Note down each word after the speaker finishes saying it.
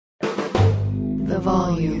the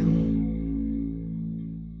volume.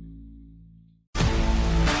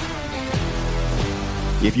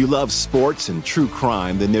 If you love sports and true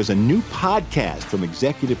crime, then there's a new podcast from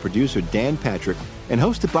executive producer Dan Patrick and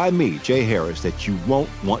hosted by me, Jay Harris, that you won't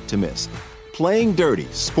want to miss. Playing Dirty: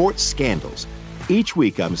 Sports Scandals. Each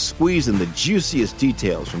week, I'm squeezing the juiciest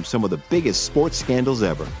details from some of the biggest sports scandals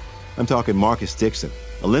ever. I'm talking Marcus Dixon,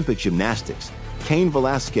 Olympic gymnastics, Cain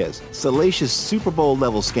Velasquez, salacious Super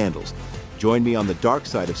Bowl-level scandals. Join me on the dark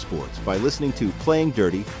side of sports by listening to Playing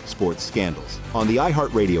Dirty: Sports Scandals on the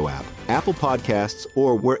iHeartRadio app, Apple Podcasts,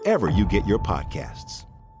 or wherever you get your podcasts.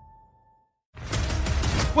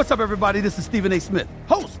 What's up, everybody? This is Stephen A. Smith,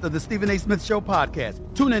 host of the Stephen A. Smith Show podcast.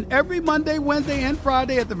 Tune in every Monday, Wednesday, and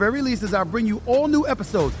Friday at the very least as I bring you all new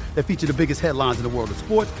episodes that feature the biggest headlines in the world of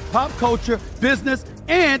sports, pop culture, business,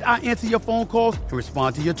 and I answer your phone calls and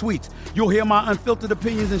respond to your tweets. You'll hear my unfiltered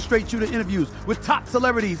opinions and straight-shooter interviews with top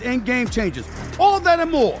celebrities and game changers. All that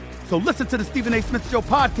and more. So listen to the Stephen A. Smith Show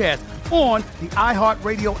podcast on the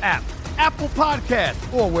iHeartRadio app, Apple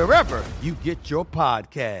Podcasts, or wherever you get your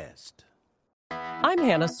podcast. I'm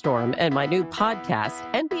Hannah Storm, and my new podcast,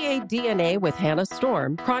 NBA DNA with Hannah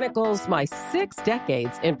Storm, chronicles my 6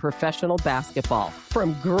 decades in professional basketball.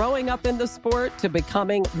 From growing up in the sport to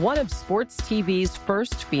becoming one of sports TV's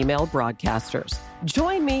first female broadcasters.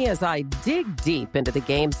 Join me as I dig deep into the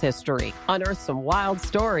game's history, unearth some wild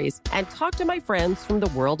stories, and talk to my friends from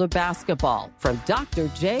the world of basketball, from Dr.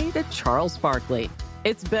 J to Charles Barkley.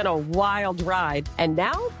 It's been a wild ride, and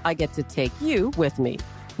now I get to take you with me.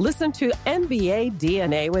 Listen to NBA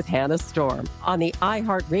DNA with Hannah Storm on the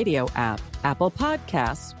iHeartRadio app, Apple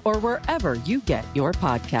Podcasts, or wherever you get your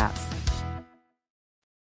podcasts.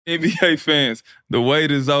 NBA fans, the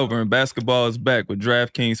wait is over and basketball is back with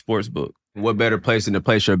DraftKings Sportsbook. What better place than to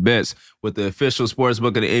place your bets with the official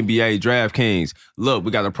sportsbook of the NBA, DraftKings. Look,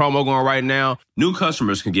 we got a promo going right now. New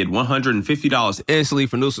customers can get $150 instantly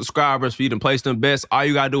for new subscribers for you to place them bets. All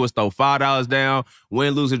you got to do is throw $5 down,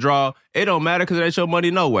 win, lose, or draw. It don't matter because it ain't your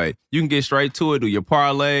money no way. You can get straight to it, do your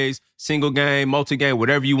parlays, single game, multi-game,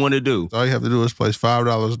 whatever you want to do. All you have to do is place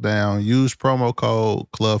 $5 down, use promo code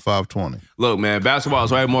CLUB520. Look, man, basketball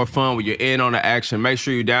is way more fun when you're in on the action. Make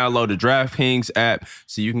sure you download the DraftKings app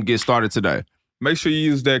so you can get started today. Make sure you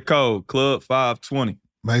use that code CLUB520.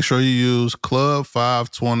 Make sure you use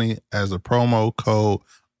CLUB520 as a promo code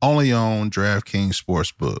only on DraftKings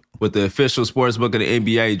Sportsbook. With the official sportsbook of the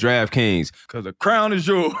NBA, DraftKings. Because the crown is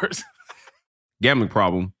yours. Gambling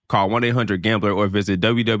problem? Call 1-800-GAMBLER or visit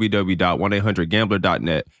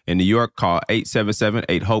www.1800gambler.net. In New York, call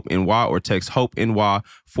 877-8-HOPE-NY or text HOPE-NY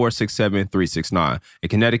 467-369. In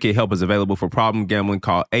Connecticut, help is available for problem gambling.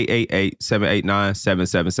 Call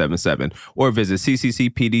 888-789-7777 or visit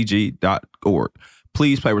cccpdg.org.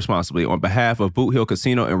 Please play responsibly. On behalf of Boot Hill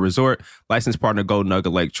Casino and Resort, licensed partner Gold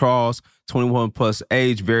Nugget Lake Charles, 21 plus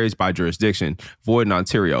age varies by jurisdiction. Void in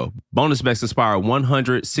Ontario. Bonus bets expire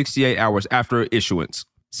 168 hours after issuance.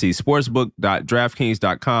 See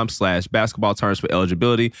sportsbook.draftkings.com/basketball terms for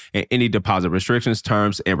eligibility and any deposit restrictions,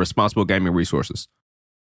 terms, and responsible gaming resources.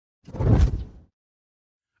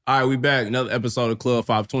 All right, we back. Another episode of Club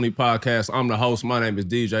 520 Podcast. I'm the host. My name is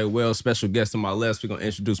DJ Wells. Special guest to my left. We're going to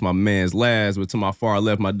introduce my man's Laz, but to my far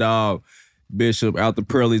left, my dog, Bishop, out the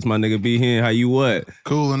Pearlies, my nigga B Hen. How you what?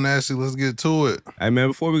 Cool and nasty. Let's get to it. Hey, man,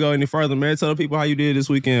 before we go any further, man, tell the people how you did this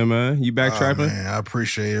weekend, man. You back trapping? Man, I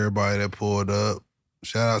appreciate everybody that pulled up.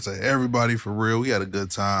 Shout out to everybody for real. We had a good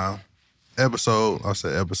time. The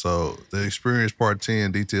Experience Part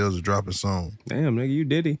 10 details are dropping soon. Damn, nigga, you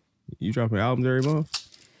did it. You dropping albums every month?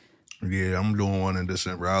 Yeah, I'm doing one in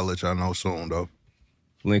December. I'll let y'all know soon, though.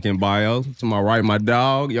 Link in bio. To my right, my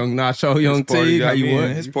dog, Young Nacho, Young T. How you what?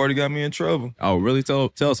 His party got me in trouble. Oh, really?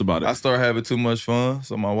 Tell us about it. I started having too much fun,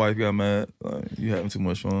 so my wife got mad. Like, you having too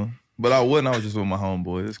much fun. But I wasn't. I was just with my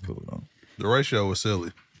homeboy. It's cool, though. The ratio was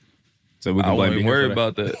silly. So we can blame you. Worry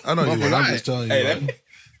about that. I know you were. I'm just telling you. Hey,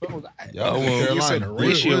 Y'all Carolina.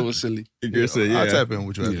 Ratio was silly. Yeah, I'll tap in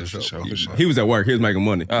with you after the show. For sure. He was at work. He was making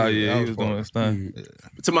money. Oh, yeah, he was doing his thing. Yeah.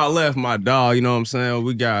 To my left, my dog, you know what I'm saying?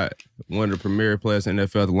 We got one of the premier players in the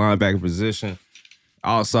NFL, the linebacker position.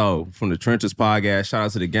 Also, from the Trenches podcast, shout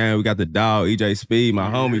out to the gang. We got the dog, EJ Speed, my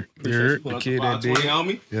homie. The kid that did.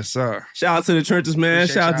 Homie. Yes, sir. Shout out to the Trenches, man.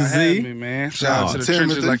 Shout out to Z. Me, man. Shout out to the Timothy.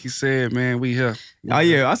 trenches, like you said, man. We here. Oh,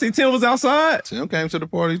 yeah. I see Tim was outside. Tim came to the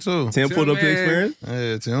party, too. Tim pulled up to the experience.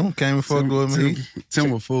 Yeah, Tim came and fucked with me.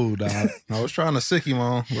 Tim was fool, dog. I was trying to sick him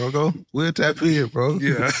on, bro. We'll tap in, bro.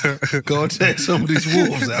 Yeah. Go and take some of these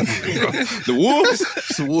wolves out here, bro. The Wolves?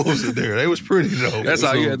 Some wolves in there. They was pretty, though. That's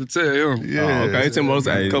all you had to tell him. Yeah. Oh, okay. Tim was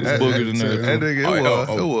a couple boogers in there.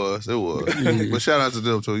 It was. But shout out to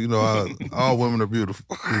them, too. You know, all women are beautiful.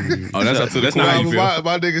 Oh, that's not how you feel.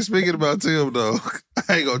 My nigga, speaking about Tim, though,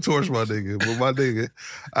 I ain't gonna torch my nigga, but my nigga,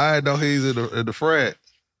 I know he's in the frat.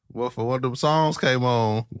 Well, for one of them songs came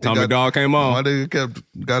on. Tommy Dog came on. My nigga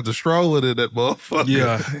got the strolling in that motherfucker.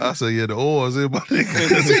 Yeah. I said, yeah, the oil's in my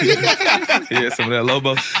nigga. Yeah, some of that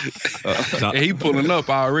Lobo. And he pulling up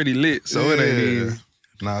already lit, so it ain't even.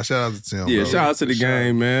 Nah, shout out to Tim. Yeah, bro. shout out to the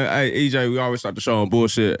game, man. Hey, EJ, we always start the show on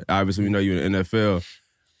bullshit. Obviously, we know you in the NFL.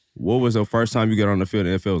 What was the first time you got on the field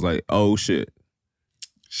in the NFL? It was like, oh, shit.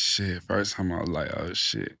 Shit, first time I was like, oh,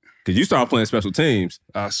 shit. Because you started playing special teams.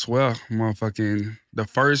 I swear, motherfucking,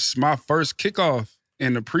 my first kickoff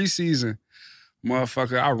in the preseason,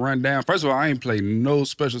 motherfucker, I run down. First of all, I ain't played no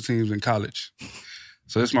special teams in college.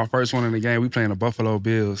 So this is my first one in the game. We playing the Buffalo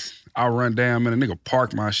Bills. I run down, man, a nigga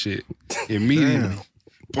park my shit immediately.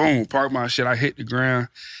 Boom, park my shit. I hit the ground.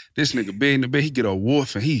 This nigga big in the bed, he get a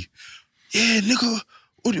wolf and yeah, nigga,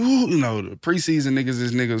 you know, the preseason niggas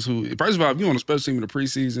is niggas who, first of all, if you on a special team in the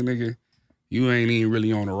preseason, nigga, you ain't even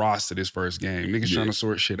really on the roster this first game. Niggas trying to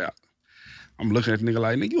sort shit out. I'm looking at the nigga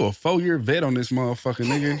like, nigga, you a 4-year vet on this motherfucker,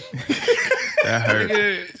 nigga. That hurt.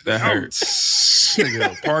 Nigga, That hurts.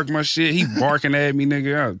 Nigga, park my shit. He barking at me,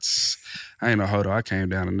 nigga. I ain't no hodo. I came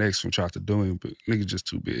down the next one, tried to do him, but nigga just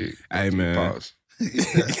too big. Hey, man. Pause. Yeah,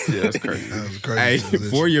 that's crazy. That was a crazy. Hey,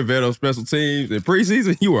 4-year vet on special teams in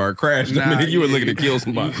preseason, you were a crash. Nah, you were yeah. looking to kill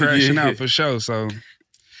somebody. You crashing out for sure, so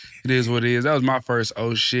it is what it is. That was my first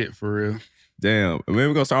oh shit for real. Damn. Man, we're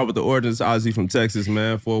going to start with the origins. Ozzy from Texas,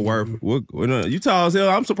 man, Fort Worth. You tall as hell.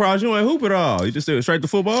 I'm surprised you ain't hoop at all. You just straight to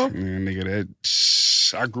football? Man, nigga,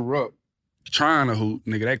 I grew up trying to hoop,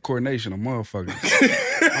 nigga. That coordination, a motherfucker.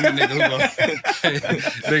 I'm a nigga who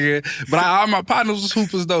nigga. But all my partners was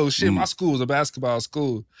hoopers though. Shit, my school was a basketball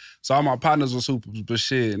school, so all my partners was hoopers. But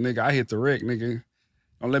shit, nigga, I hit the wreck, nigga.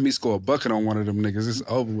 Don't let me score a bucket on one of them niggas. It's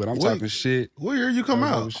over with. I'm talking shit. What year you come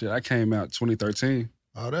out? Shit, I came out 2013.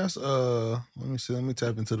 Oh, that's let me see. Let me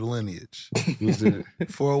tap into the lineage. Was it?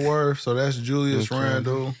 Fort Worth. So that's Julius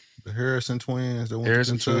Randle, the Harrison twins. That went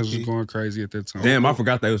Harrison to twins Kentucky. was going crazy at that time. Damn, I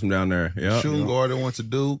forgot they was from down there. Yeah. Shooting guard that went to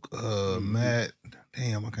Duke. Matt.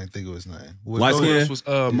 Damn, I can't think of his name. Light skin? This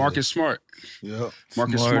was Marcus Smart. Yep.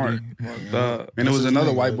 Marcus Smart. And there was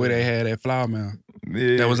another white boy they had at Flower Mound.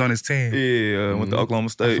 Yeah. That was on his team. Yeah, went to Oklahoma I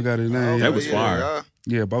State. forgot his name. That was fire.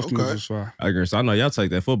 Yeah, both Okay. niggas was fire. I guess I know y'all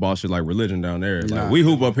take that football shit like religion down there. Like, Nah. we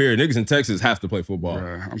hoop up here. Niggas in Texas have to play football.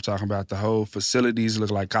 Bruh, I'm talking about the whole facilities look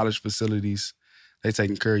like college facilities. They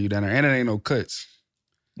taking care of you down there. And it ain't no cuts.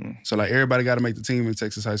 So like everybody got to make the team in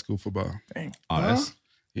Texas high school football. Oh, that's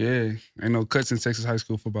Yeah, ain't no cuts in Texas high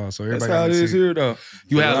school football. So That's everybody how got it to is here, though.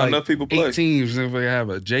 You have Not like enough people play. 8 teams. If they have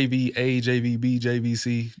a JV-A, JV-B,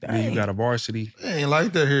 JV-C, then you got a varsity. It ain't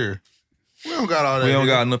like that here. We don't got all that. We don't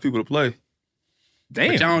here. got enough people to play.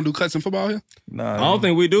 damn. But y'all don't do cuts in football here? Nah, I don't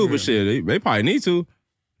think we do, but shit, they probably need to.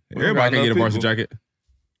 got Everybody can get a enough varsity people. jacket.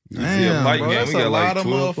 Damn, light bro, game, that's we a got like lot of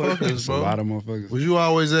 12 motherfuckers, It's a bro. lot of motherfuckers. Was you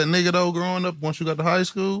always that nigga though growing up once you got to high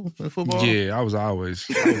school in football? Yeah, I was always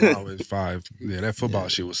 5. Yeah, that football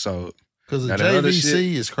shit was sold. Because the Now, that other JVC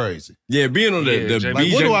shit- is crazy. Yeah, being on the Yeah, the JV.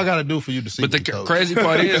 Like, what do I BJ. got to do for you to see But me, the coach? crazy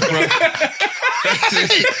part is, bro,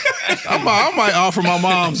 I might offer my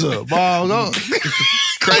mom's up. Mom, go.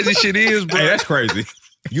 crazy shit is, bro. Hey, that's crazy.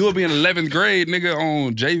 You'll be in 11th grade, nigga,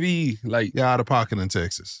 on JV. Like, Yeah, out of pocket in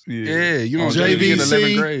Texas. yeah, you know, JVC. JV in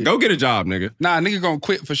 11th grade. Go get a job, nigga. Nah, nigga gonna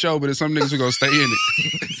quit for sure, but there's some niggas who gonna stay in it.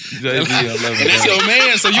 JV 11. And that's your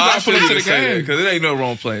man, so you gotta pull up to the game. Because it ain't no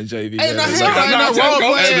wrong playing JV. Ain't no It's hell, like, ain't nah, no tell wrong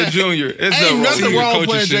coach playing. as a junior. It's Ain't no nothing wrong coaching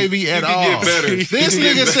playing shit. JV at You can all. get better. This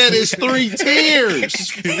nigga said it's 3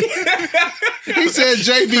 tiers. He said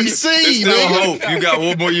JVC, Still nigga. hope. You got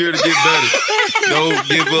one more year to get better. Don't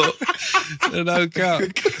give up. That don't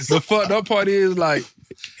count. The fucked up part is like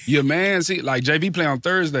your man see like JV play on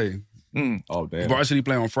Thursday, Oh, damn. varsity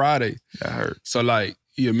play on Friday. That hurt. So like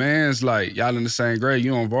your man's like y'all in the same grade.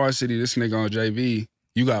 You on varsity, this nigga on JV.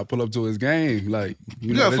 You gotta pull up to his game. Like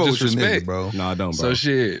You know, gotta that's fuck with your disrespect. nigga, bro. Nah, I don't, So bro.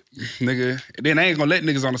 shit, nigga. Then I ain't gonna let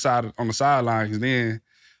niggas on the sideline because then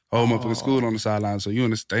hold them up in the school on the sideline. So you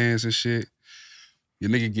in the stands and shit. Your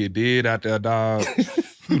nigga get dead out there, dog.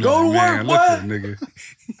 Go to work, look boy. at nigga.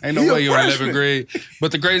 Ain't no way you're in 11th grade.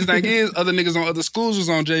 But the craziest thing is, other niggas on other schools was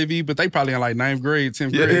on JV, but they probably in like 9th grade,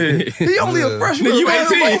 10th grade. He only a freshman. Nigga, you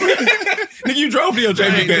 18. Nigga, you drove to your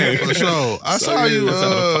JV game. For sure. I saw you.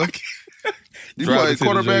 You Driving played to the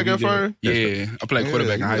quarterback JV at first? Yeah, I played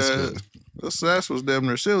quarterback in high school. That was damn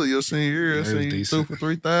near silly your senior year. I It was seen you decent. threw for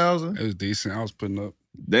 3,000. It was decent. I was putting up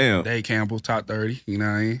Damn. Dave Campbell, top 30. You know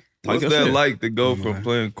what I mean? What's Like I that said. like to go from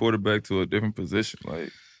playing quarterback to a different position?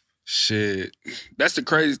 Like, Shit, that's the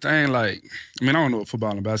crazy thing. Like, I mean, I don't know what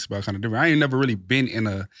football and basketball kind of different. I ain't never really been in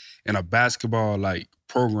a basketball like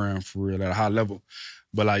program for real at a high level.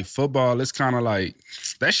 But like football, it's kind of like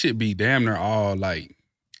that shit be damn near all like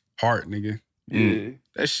heart, nigga. Yeah.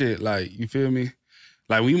 That shit, like, you feel me?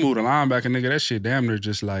 Like when you move the linebacker, nigga, that shit damn near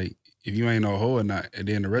just like if you ain't no hoe or not, and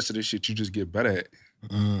then the rest of this shit you just get better at.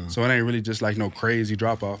 So it ain't really just like no crazy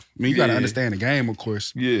drop off. I mean, you gotta understand the game, of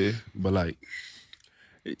course. Yeah. But like,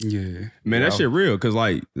 yeah. Man, that shit real, cause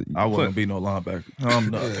like I wouldn't be no linebacker.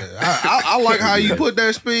 I'm not. I like how you put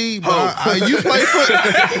that speed, but you play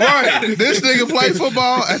football. Right. This nigga play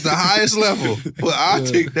football at the highest level. But I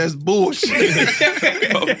think that's bullshit.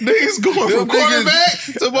 Niggas going from quarterback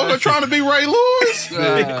to mother trying to be Ray Lewis.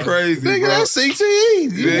 Crazy, Nigga, bro. that's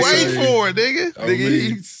CTE. You wait for it, nigga.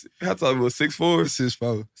 Nigga, I thought it was 6'4".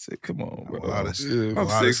 6'4". Come on, bro. A lot of I'm a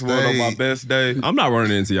lot of 6'1" on my best day. I'm not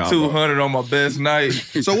running into y'all. 200 on my best night.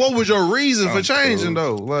 So what was your reason for changing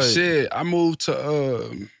though? Like, Shit, I moved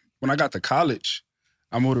to when I got to college,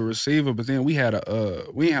 I moved to receiver, but then we ain't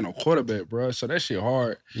had no quarterback, bro. So that shit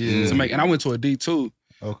hard to make. And I went to a D2.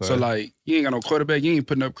 Okay. So like, you ain't got no quarterback, you ain't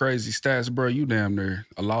putting up crazy stats, bro. You damn near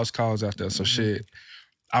a lost cause out there. So shit,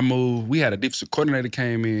 I moved. We had a defensive coordinator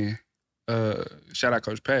came in. Shout out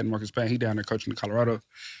Coach Patton, Marcus Patton. He down there coaching the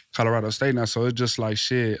Colorado State now. So it's just like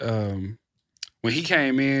shit. When he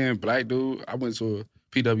came in, black dude, I went to a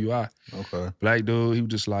PWI. Okay. Black dude, he was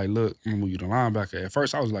just like, look, I'm gonna move you to linebacker. At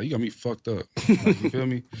first, I was like, you got me fucked up. Like, you feel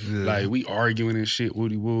me? Like, we arguing and shit,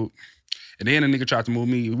 woody whoop. And then the nigga tried to move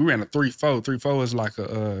me. We ran a 3-4. 3-4 is like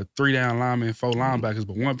a 3-down lineman, 4 linebackers,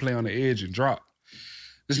 but 1 play on the edge and drop.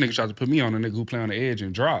 This nigga tried to put me on a nigga who play on the edge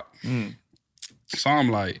and drop. So I'm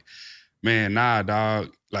like, man, nah,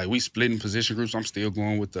 dog. Like, we splitting position groups. I'm still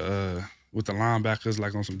going with the linebackers,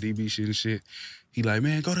 like on some DB shit and shit. He like,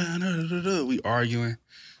 man, go down there. We arguing.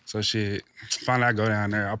 So shit, finally I go down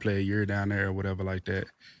there. I play a year down there or whatever like that.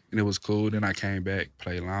 And it was cool. Then I came back,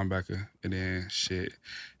 played linebacker. And then shit,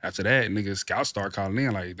 after that, niggas, scouts start calling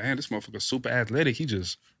in like, damn, this motherfucker super athletic. He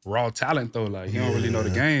just raw talent though. Like, he don't really know the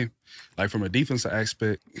game. Like from a defensive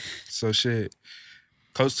aspect. So shit,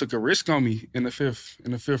 coach took a risk on me in the fifth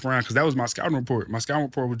round, because that was my scouting report. My scouting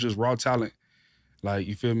report was just raw talent. Like,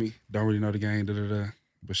 you feel me? Don't really know the game,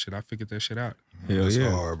 But shit, I figured that shit out. Hell That's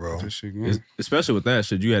yeah. hard, bro. That shit going. Especially with that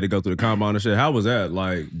shit, you had to go through the combine and shit. How was that?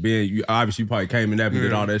 Like, you obviously probably came in there and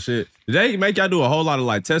did all that shit. Did they make y'all do a whole lot of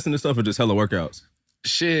like testing and stuff, or just hella workouts?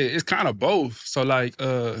 Shit, it's kind of both. So like,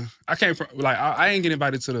 I came from like I ain't get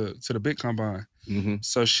invited to the big combine.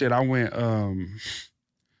 So shit, I went.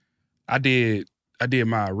 I did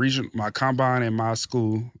my combine in my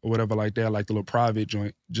school or whatever like that, like the little private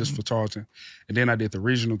joint just for Tarleton, and then I did the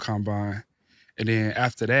regional combine, and then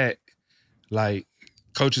after that, like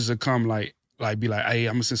coaches would come like be like, hey,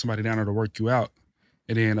 I'm gonna send somebody down there to work you out,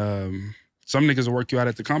 and then some niggas will work you out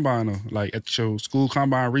at the combine or like at your school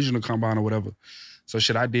combine, regional combine or whatever. So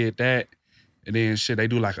shit, I did that. And then shit, they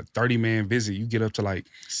do like a 30-man visit. You get up to like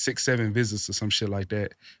 6-7 visits or some shit like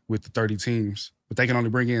that with the 30 teams. But they can only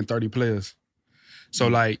bring in 30 players. So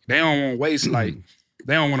like they don't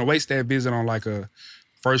want to waste that visit on like a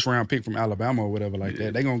first round pick from Alabama or whatever like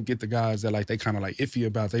that. They gonna get the guys that like they kind of like iffy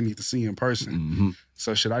about, they need to see in person.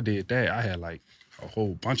 So shit, I did that. I had like a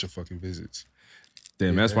whole bunch of fucking visits.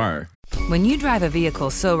 Damn, that's fire. When you drive a vehicle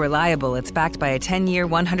so reliable it's backed by a 10-year,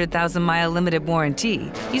 100,000-mile limited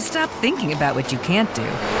warranty, you stop thinking about what you can't do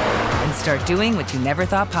and start doing what you never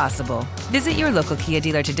thought possible. Visit your local Kia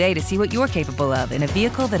dealer today to see what you're capable of in a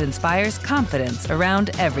vehicle that inspires confidence around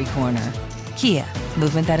every corner. Kia,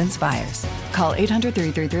 movement that inspires. Call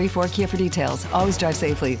 800-333-4KIA for details. Always drive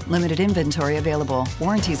safely. Limited inventory available.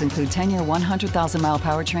 Warranties include 10-year, 100,000-mile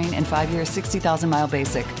powertrain and 5-year, 60,000-mile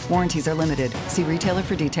basic. Warranties are limited. See retailer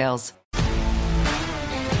for details.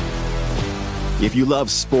 If you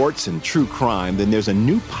love sports and true crime, then there's a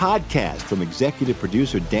new podcast from executive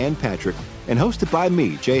producer Dan Patrick and hosted by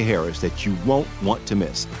me, Jay Harris, that you won't want to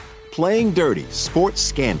miss. Playing Dirty: Sports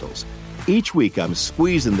Scandals. Each week, I'm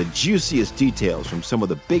squeezing the juiciest details from some of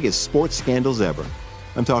the biggest sports scandals ever.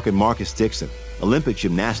 I'm talking Marcus Dixon, Olympic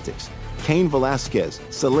gymnastics, Cain Velasquez,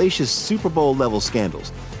 salacious Super Bowl-level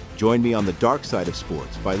scandals. Join me on the dark side of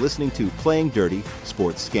sports by listening to Playing Dirty: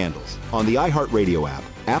 Sports Scandals on the iHeartRadio app,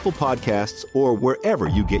 Apple Podcasts, or wherever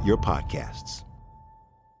you get your podcasts.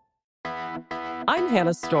 I'm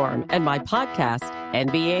Hannah Storm, and my podcast,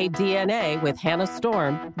 NBA DNA with Hannah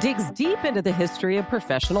Storm, digs deep into the history of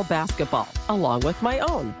professional basketball, along with my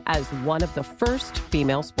own, as one of the first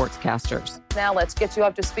female sportscasters. Now let's get you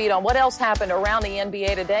up to speed on what else happened around the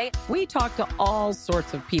NBA today. We talked to all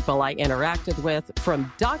sorts of people I interacted with,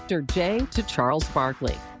 from Dr. J to Charles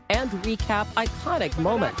Barkley. and recap iconic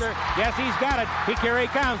moments. Yes, he's got it. Here he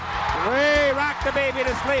comes. Way rock the baby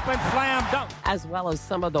to sleep and slam dunk. As well as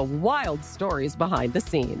some of the wild stories behind the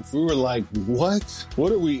scenes. We were like, what?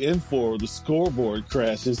 What are we in for? The scoreboard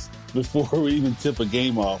crashes before we even tip a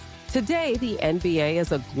game off. Today, the NBA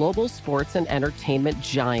is a global sports and entertainment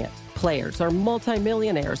giant. Players are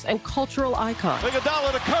multimillionaires and cultural icons.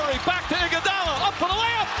 Iguodala to Curry, back to Iguodala, up for the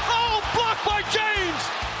layup. Oh, blocked by James.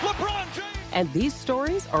 LeBron James. And these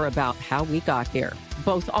stories are about how we got here,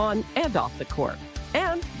 both on and off the court.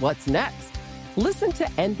 And what's next? Listen to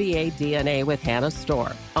NBA DNA with Hannah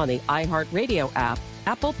Storm on the iHeartRadio app,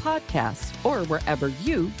 Apple Podcasts, or wherever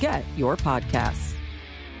you get your podcasts.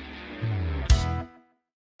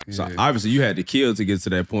 So obviously you had to kill to get to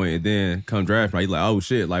that point, and then come draft night, you like, oh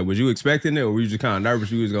shit. Like, was you expecting it, or were you just kind of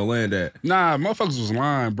nervous you was gonna land that? Nah, motherfuckers was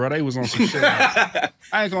lying, bro. They was on some shit. I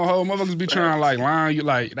ain't gonna hold. Motherfuckers be trying to like line you.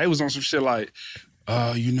 Like they was on some shit like,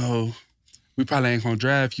 you know, we probably ain't gonna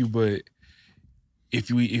draft you, but if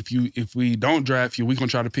we don't draft you, we gonna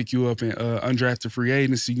try to pick you up in undrafted free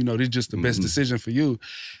agency. You know, this is just the best decision for you.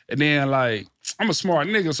 And then like, I'm a smart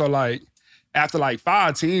nigga, so like, after like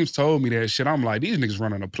 5 teams told me that shit, I'm like, these niggas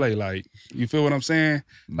running a play. Like, you feel what I'm saying?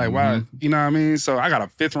 Like, why? You know what I mean? So I got a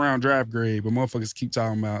 5th round draft grade, but motherfuckers keep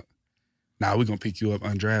talking about, nah, we gonna pick you up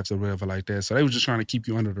undrafted or whatever like that. So they was just trying to keep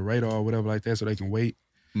you under the radar or whatever like that so they can wait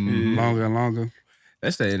longer and longer.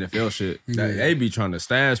 That's the NFL shit. They be trying to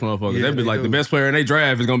stash motherfuckers. They be like, the best player in their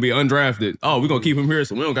draft is gonna be undrafted. Oh, we gonna keep him here,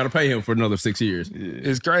 so we don't gotta pay him for another 6 years.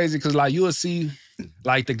 It's crazy because like you'll see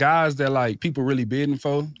like the guys that like people really bidding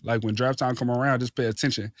for, like when draft time come around, just pay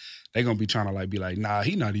attention. They gonna be trying to like be like, nah,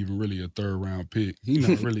 he not even really a 3rd round pick. He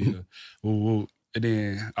not really a woo. And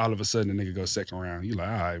then all of a sudden the nigga go 2nd round. You like,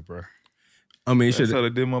 all right, bro. I mean, that's how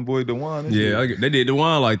they did my boy DeJuan. Yeah, they did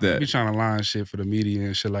DeJuan like that. Be trying to line shit for the media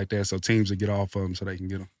and shit like that, so teams will get off of him so they can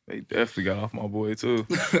get him. They definitely got off my boy too.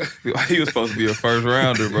 He was supposed to be a 1st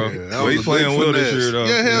rounder, bro. Yeah, He playing well this year though.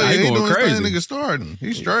 Yeah, hell yeah, he going doing crazy. his thing, nigga starting.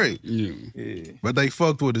 He's straight. Yeah. But they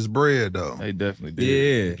fucked with his bread though. They definitely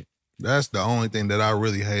did. Yeah. That's the only thing that I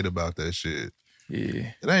really hate about that shit.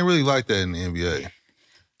 Yeah. It ain't really like that in the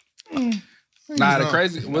NBA. Nah, the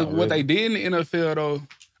crazy what they did in the NFL though,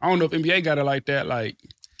 I don't know if NBA got it like that. Like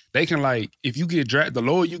they can like if you get drafted, the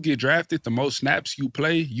lower you get drafted, the most snaps you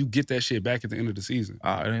play, you get that shit back at the end of the season.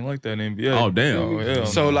 It ain't like that in NBA. Oh damn.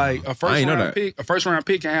 So like a first round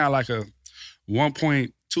pick can have like a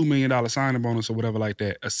 $1.2 million signing bonus or whatever like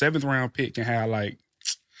that. A 7th round pick can have like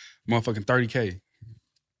motherfucking $30K.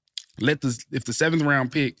 If the 7th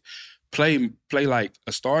round pick play like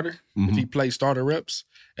a starter, if he plays starter reps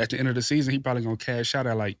at the end of the season, he probably gonna cash out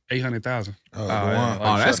at like $800,000.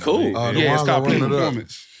 That's cool. Yeah, it's called play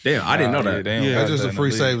performance. Damn, I didn't know that. Yeah, that's just a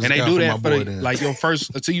free savings and they account do for that my for boy the, then. like your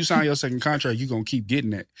first until you sign your 2nd contract, you gonna keep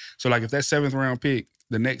getting that. So like if that 7th round pick,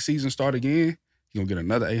 the next season start again, you gonna get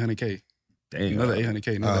another $800K. Damn. Another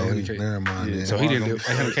 $800K. Another $800K. Never mind. Yeah. So he did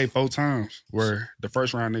 $800K 4 times, where the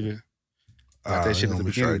 1st round nigga got that shit at the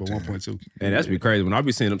beginning, but 1.2. And that's be crazy. When I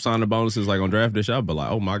be seeing them signing bonuses like on draft day, I'll be like,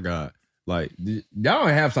 oh my God. Like, y'all don't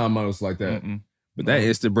have signing bonuses like that. But that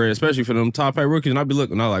instant bread, especially for them top pay rookies, and I be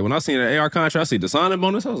looking, when I seen the AR contract, I see the signing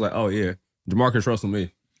bonus, I was like, oh yeah, Jamarcus Russell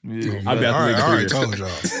me. Yeah. I'll be out the All league right, for 3 told years.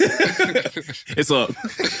 y'all. It's up.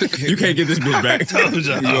 You can't get this bitch back. Told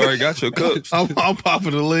y'all. You already got your cups. I'm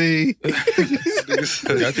popping the league.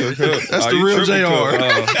 Got your cups. That's the you real triple JR.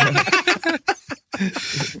 cup.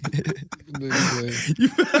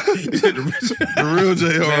 The real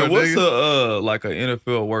JR. Man, what's nigga. like an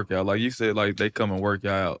NFL workout? Like you said, like they come and work you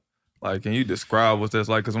out. Like, can you describe what that's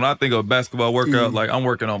like? Because when I think of basketball workout, like I'm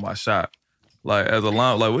working on my shot. Like as a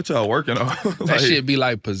line, like what y'all working on? That shit be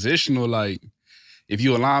like positional. Like if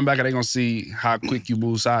you a linebacker, they gonna see how quick you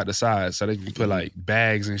move side to side, so they can put like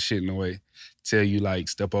bags and shit in the way. Tell you like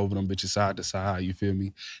step over them bitches side to side. You feel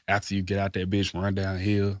me? After you get out that bitch, run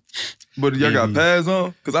downhill. But y'all got pads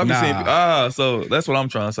on? Because I be seeing so that's what I'm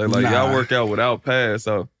trying to say. Like y'all work out without pads.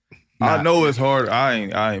 So I know it's hard. I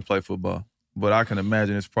ain't play football, but I can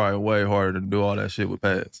imagine it's probably way harder to do all that shit with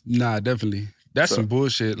pads. Nah, definitely. That's some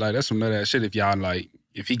bullshit. Like that's some nut ass shit. If y'all like,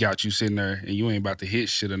 if he got you sitting there and you ain't about to hit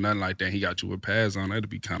shit or nothing like that, he got you with pads on, that'd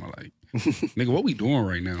be kind of like, nigga, what we doing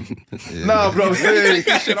right now? Nah, but I'm saying take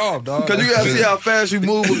that shit off, dog. Because you gotta see how fast you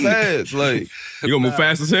move with pads. Like you gonna move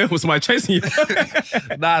fast as hell with somebody chasing you?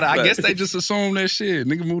 I guess they just assume that shit.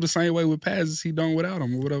 Nigga move the same way with pads as he done without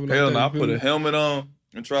them or whatever. Hell like no, that, I put a helmet on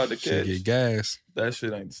and tried to catch. Get gas. That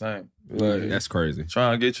shit ain't the same. Like, that's crazy.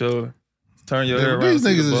 Trying to get your turn your hair around. These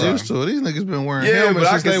niggas is used to it. These niggas been wearing helmets. But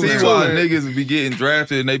I since can they see was why two. niggas be getting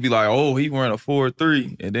drafted and they be like, oh, he wearing a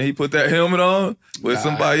 4.3, and then he put that helmet on with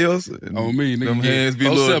somebody else. On me, nigga. Them hands be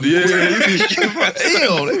little. Yeah.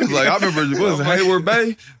 Damn. They was like, I remember, what was it, Hayward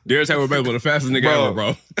Bay? Darius Hayward Bay was the fastest nigga ever,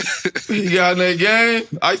 bro. He got in that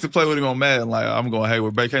game. I used to play with him on Madden. Like, I'm going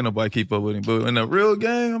Hayward Bay. Can't nobody keep up with him. But in the real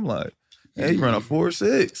game, I'm like, hey, he run a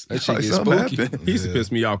 4.6. That shit like, get something spooky. He used to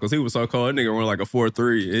piss me off because he was so cold. That nigga run like a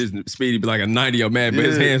 4.3. His speed would be like a 90 on man, but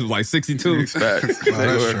his hands was like 62. Facts.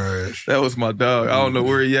 That's trash. That was my dog. I don't know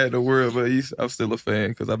where he at in the world, but I'm still a fan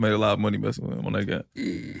because I made a lot of money messing with him on that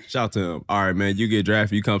game. Shout out to him. All right, man. You get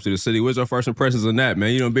drafted, you come to the city. What's your first impressions on that,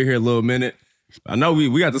 man? You done been here a little minute. I know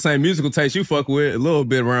we got the same musical taste you fuck with a little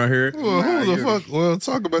bit around here. Well, who the fuck? Well,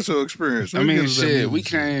 talk about your experience. I mean, shit,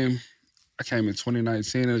 I came in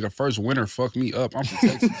 2019, and the first winter fucked me up. I'm from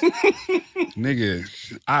Texas. Nigga,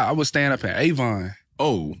 I was staying up in Avon.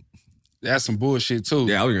 Oh. That's some bullshit, too.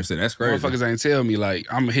 Yeah, I was going to say, that's crazy. Motherfuckers ain't tell me, like,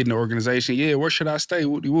 I'm hitting the organization. Yeah, where should I stay?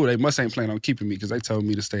 They must ain't planning on keeping me because they told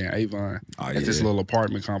me to stay in Avon at this little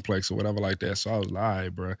apartment complex or whatever like that. So I was like, all right,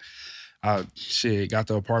 bro. Got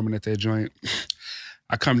the apartment at that joint.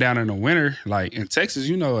 I come down in the winter, like, in Texas,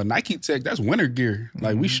 you know, a Nike Tech, that's winter gear.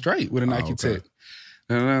 Like, we straight with a Nike Tech.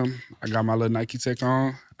 And I got my little Nike Tech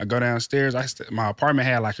on. I go downstairs. My apartment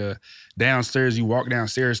had like a downstairs. You walk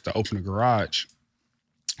downstairs to open the garage.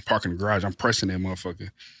 Park in the garage. I'm pressing that motherfucker.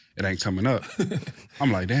 It ain't coming up.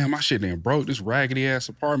 I'm like, damn, my shit done broke. This raggedy ass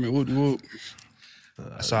apartment. Whoop.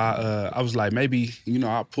 So I was like, maybe, you know,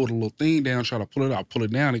 I pulled a little thing down, try to pull it out, pull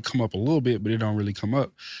it down. It come up a little bit, but it don't really come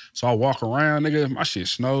up. So I walk around, nigga. My shit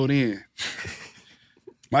snowed in.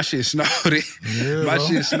 My shit snowed in. Yeah,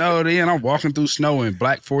 shit snowed in. I'm walking through snow in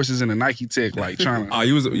black forces in a Nike Tech, like trying to. Oh,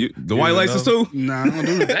 the white laces too? Nah, I'm gonna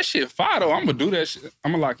do that. That shit fire though. I'm gonna do that shit.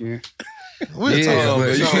 I'm gonna lock in. But you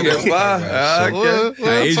get fire.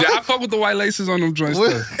 I fuck with the white laces on them joints.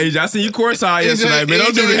 AJ, I seen you courtside yesterday, man.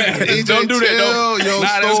 Don't do that. Don't do that. Tell your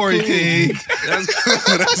story, King. That's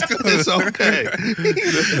cool. That's good. It's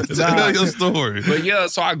okay. Tell your story. But yeah,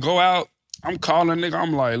 so I go out. I'm calling nigga.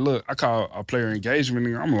 I'm like, look, I call a player engagement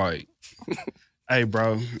nigga. I'm like, hey,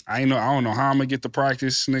 bro, I don't know how I'm gonna get to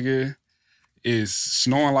practice, nigga. It's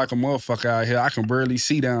snowing like a motherfucker out here. I can barely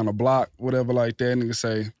see down the block, whatever like that. Nigga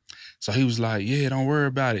say. So he was like, yeah, don't worry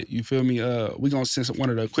about it. You feel me? We gonna send one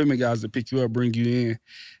of the equipment guys to pick you up, bring you in,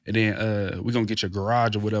 and then we gonna get your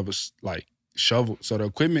garage or whatever, like, shovel. So the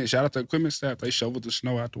equipment, shout out to the equipment staff, they shoveled the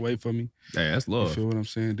snow out the way for me. Hey, that's love. You feel what I'm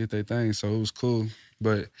saying? Did their thing. So it was cool.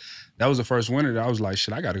 But that was the first winter that I was like,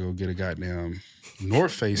 shit, I gotta go get a goddamn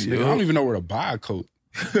North Face. Nigga. I don't even know where to buy a coat.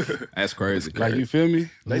 That's crazy. Like, you feel me?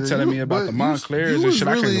 They telling me about the Montclairs and shit.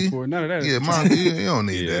 I can't afford none of that. Yeah, you don't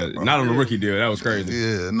need that. Bro. Not on the rookie deal. That was crazy.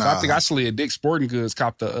 Yeah, nah. So I think I slid at Dick's Sporting Goods,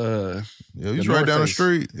 copped the you was right down the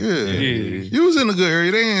street. Yeah. You was in a good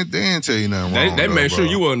area. They ain't tell you nothing wrong. They made sure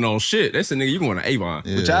you wasn't on shit. They said, nigga, you going to Avon.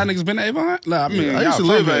 Yeah. But y'all niggas been to Avon? Nah, I mean, I used to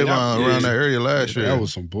live in Avon around that area last year. That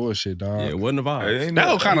was some bullshit, dog. Yeah, it wasn't a vibe.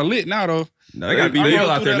 That was kind of lit now, though. No, they got to be real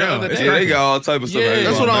out there now. Yeah, they got all type of stuff. Yeah,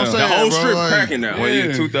 that's what I'm saying. The whole bro, strip cracking now. When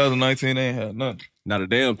you 2019, they ain't had nothing. Not a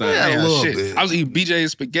damn thing. Yeah, a little bit. I was eating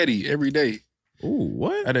BJ's spaghetti every day. Ooh,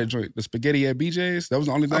 what? At that joint. The spaghetti at BJ's, that was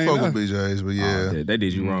the only thing. I fuck with BJ's, but yeah. They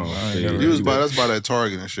did you wrong. That's by that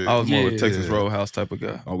Target and shit. I was more of a Texas Roadhouse type of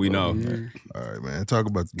guy. Oh, we know. All right, man. Talk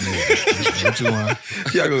about the music. What you want?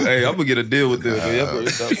 Hey, I'm going to get a deal with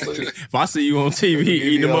this. If I see you on TV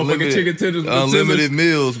eating the motherfucking chicken tenders with unlimited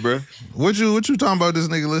meals, bro. What you talking about this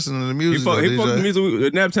nigga listening to the music? He fuck the music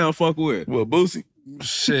with Naptown fuck with. Well, Boosie.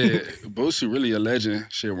 Shit, Boosie really a legend.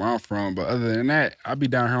 Shit, where I'm from. But other than that, I be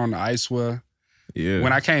down here on the Icewell. Yeah.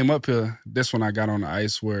 When I came up here, this when I got on the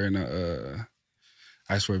Icewell and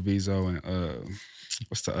Icewell Vizo and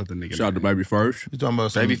what's the other nigga? Shout out to Baby First. You talking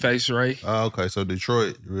about Babyface Ray? Oh, okay. So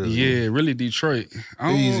Detroit, really? Yeah, really Detroit.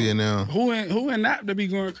 Easy now. Who in that to be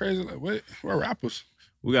going crazy? Like what rappers?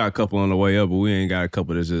 We got a couple on the way up, but we ain't got a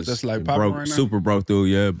couple that's like broke, right now? Super broke through,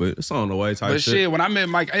 yeah. But it's on the way type But shit, when I met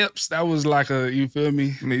Mike Epps, that was like you feel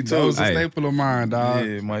me? Me too. That was a staple of mine, dog.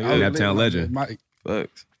 Yeah, Mike Naptown legend. Mike.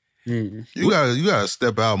 Facts. You gotta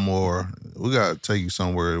step out more. We gotta take you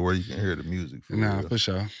somewhere where you can hear the music. For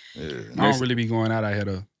sure. Yeah. I don't really be going out here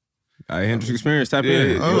though. Hendrix Experience, tap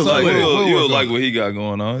in. You'll like what he got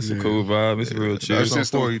going on. It's a cool vibe. It's real chill.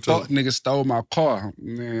 Since the fuck nigga stole my car,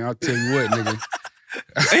 man, I'll tell you what, nigga.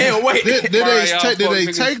 Damn, wait. Did they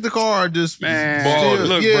take the car or just balled it?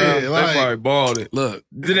 Look, bro, they probably balled it. Look,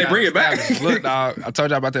 did they bring it back? Look, dog, I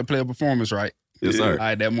told you about that player performance, right? Yes, sir. All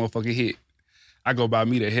right, that motherfucker hit. I go buy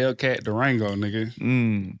me the Hellcat Durango,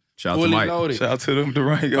 nigga. Shout out to fully Mike. loaded. Shout out to them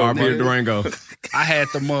Durango. RP Durango. I had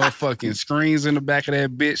the motherfucking screens in the back of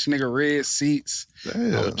that bitch, nigga, red seats.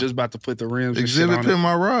 Damn. I was just about to put the rims Exhibit and shit on pin it.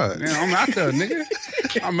 my ride. Yeah, I'm out there, nigga.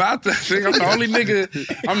 I'm out there,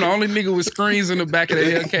 nigga. I'm the only nigga with screens in the back of the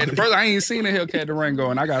Hellcat. First, I ain't seen a Hellcat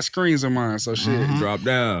Durango, and I got screens in mine, so shit. Drop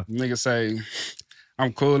down. Nigga say,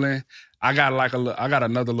 I'm cooling. I got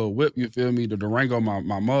another little whip, you feel me? The Durango, my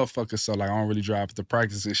motherfucker, so like I don't really drive to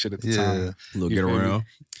practice and shit at the time. Little get around.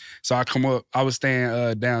 So I come up, I was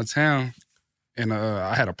staying downtown, and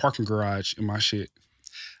I had a parking garage in my shit.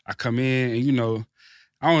 I come in, and you know,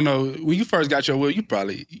 I don't know, when you first got your whip, you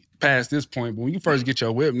probably past this point, but when you first get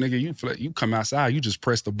your whip, nigga, you come outside, you just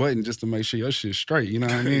press the button just to make sure your shit's straight, you know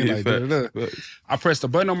what I mean? Yeah, Like, facts. I pressed the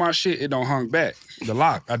button on my shit, it don't hung back. The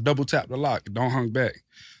lock, I double tap the lock, it don't hung back.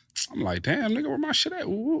 I'm like, damn, nigga, where my shit at?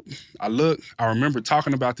 Woo-woo. I remember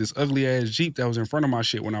talking about this ugly ass Jeep that was in front of my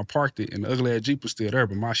shit when I parked it, and the ugly ass Jeep was still there,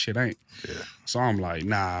 but my shit ain't. Yeah. So I'm like,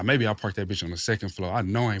 nah, maybe I'll park that bitch on the second floor. I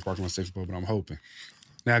know I ain't parking on the second floor, but I'm hoping.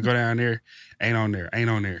 Now I go down there, ain't on there.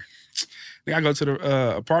 Then I go to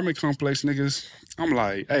the apartment complex, niggas. I'm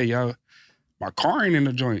like, hey, yo, my car ain't in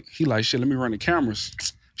the joint. He like, shit, let me run the cameras.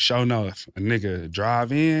 Sure enough, a nigga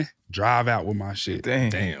drive in, drive out with my shit.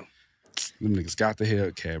 Damn. Them niggas got the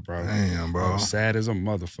Hellcat, bro. Damn, bro. I was sad as a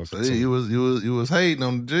motherfucker. So you was hating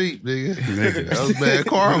on the Jeep, nigga. That was bad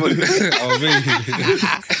karma.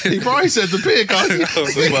 He probably set the pick on you.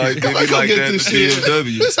 Somebody did me like that to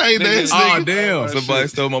BMW. This ain't that nigga. Oh, damn. Somebody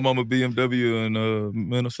stole my mama BMW in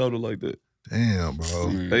Minnesota like that. Damn, bro.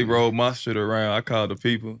 They rolled my shit around. I called the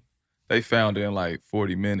people. They found it in like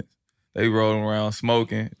 40 minutes. They rolling around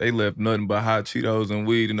smoking. They left nothing but hot Cheetos and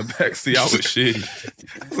weed in the backseat. I was shitty.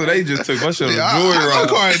 So they just took my shit on the joyride. My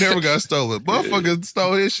car ain't never got stolen. Motherfucker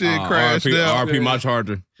stole his shit, crashed down. RP my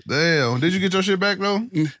Charger. Damn. Did you get your shit back though?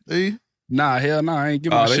 Nah, hell nah, I ain't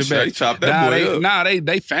give my shit back. They chopped that boy up. Nah,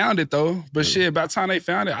 they found it though. But shit, by the time they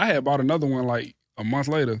found it, I had bought another one like a month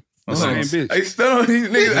later. The same bitch. Hey, still on these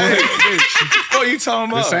niggas. Hey, what you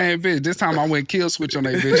talking about? The same bitch. This time I went kill switch on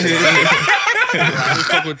that bitch. I don't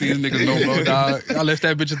fuck with these niggas no more, dog. I left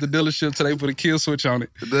that bitch at the dealership till they put a kill switch on it.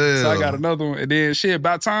 Damn. So I got another one. And then shit,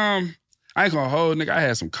 by the time, I ain't gonna hold, nigga, I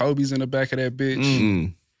had some Kobe's in the back of that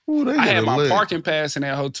bitch. Ooh, I had my parking pass in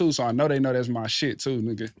that hoe too, so I know they know that's my shit too,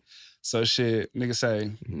 nigga. So shit, nigga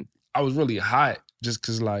say, I was really hot just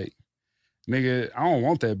cause like, nigga, I don't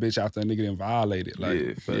want that bitch out there, nigga, then violate it.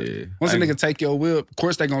 Like, once a nigga take your whip, of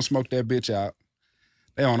course they gonna smoke that bitch out.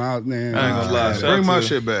 They on out, man. I ain't gonna lie. Bring my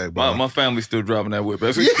shit back, bro. My family's still driving that whip.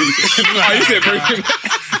 As we speak. Oh, you said bring him.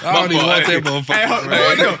 I don't even want that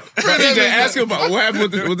motherfucker. Hey, DJ, ask him about what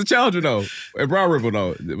happened with the Challenger though. At Brown Ripple though.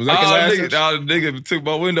 Was that the last? Nigga took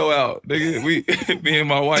my window out. Nigga, me and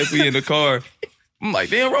my wife, we in the car. I'm like,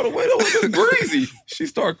 damn, bro, the window was just breezy. She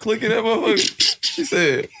started clicking that motherfucker. She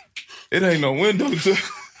said, it ain't no window.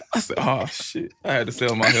 I said, oh, shit. I had to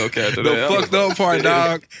sell my Hellcat today. The fucked up part,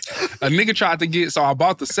 dog. A nigga tried to get, so I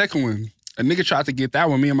bought the second one. A nigga tried to get that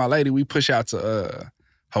one. Me and my lady, we push out to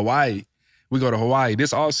Hawaii. We go to Hawaii.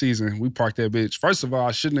 This all season, we park that bitch. First of all,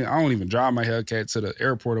 I don't even drive my Hellcat to the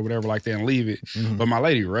airport or whatever like that and leave it. But my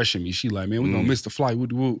lady rushing me. She like, man, we gonna miss the flight.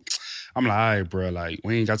 Woo. I'm like, all right, bro. Like,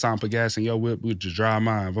 we ain't got time to put gas in your whip. We just drive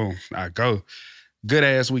mine. Boom. I go. Good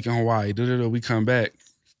ass week in Hawaii. We come back.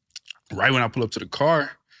 Right when I pull up to the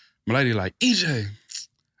car, my lady like, EJ,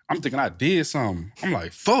 I'm thinking I did something. I'm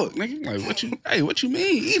like, fuck, nigga. Like, what you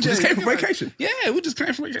mean, EJ? We just came from vacation. Yeah, we just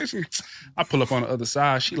came from vacation. I pull up on the other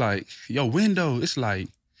side. She like, your window, it's like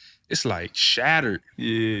shattered.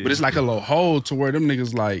 Yeah. But it's like a little hole to where them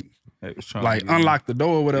niggas like unlock the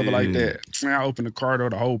door or whatever like that. Man, I opened the car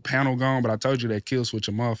door, the whole panel gone, but I told you that kill switch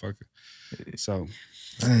a motherfucker. So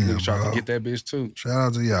damn, tried to get that bitch too. Shout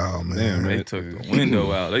out to y'all, man. Damn, they took the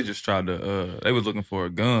window out. They just tried to, they was looking for a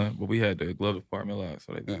gun, but we had the glove department locked,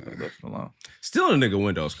 so they left it alone. Stealing a nigga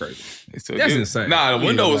window is crazy. That's insane. Nah, the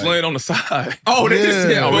window was laying on the side. Oh, they just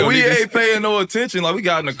but we ain't paying no attention. Like, we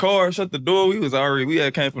got in the car, shut the door. We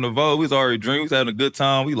had came from the Vogue. We was already drinking. We was having a good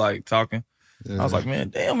time. We like talking. Yeah. I was like, man,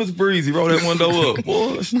 damn, it's breezy. Roll that window up,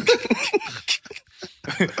 boy.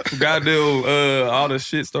 Goddamn, all the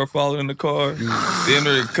shit start falling in the car. Then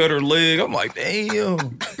they cut her leg. I'm like, damn.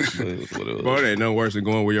 Bro, it ain't no worse than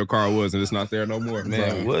going where your car was and it's not there no more.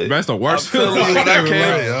 Man, what? That's the worst feeling.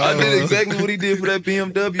 I did exactly what he did for that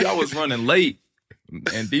BMW. I was running late,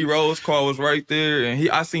 and D-Rose's car was right there, and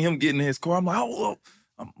I seen him getting in his car. I'm like, oh,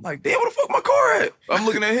 I'm like, damn, where the fuck my car at? I'm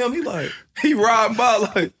looking at him. He riding by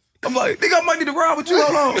like. I'm like, nigga, I might need to ride with you.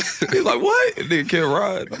 Hold on. He's like, what? And nigga can't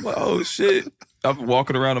ride. I'm like, oh, shit. I'm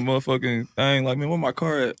walking around the motherfucking thing like, man, where my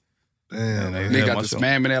car at? Damn, man. Nigga got to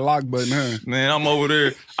spamming that lock button, huh? Man, I'm over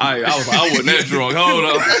there. I wasn't that drunk. Hold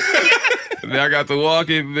up. Then I got to walk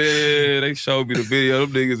in, man. They showed me the video.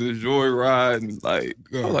 Them niggas enjoy riding. Like,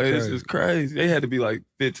 I was like, this is crazy. They had to be like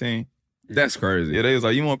 15. That's crazy. Yeah, they was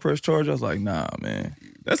like, you want to press charge? I was like, nah, man.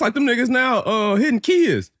 That's like them niggas now hitting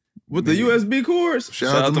kids with the USB cords.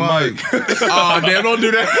 Shout out to Mike. Oh, damn, don't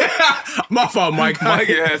do that. My fault, Mike. Mike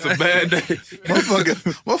had some bad days.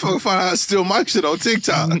 Motherfucker find out still Mike shit on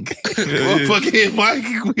TikTok. Motherfucker hit Mike.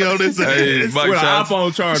 We on this Hey, ass. Mike, With an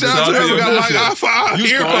iPhone charger. Shout out to him. Got like iPhone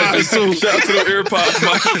earpods too. Shout out to the earpods,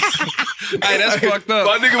 Mike. Hey, that's fucked up.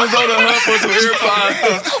 My nigga was on the hunt for some earpods.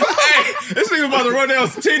 Hey, this nigga about to run down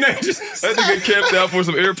some teenagers. That nigga camped out for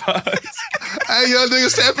some earpods. Hey, y'all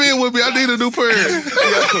niggas, step in with me. I need a new pair.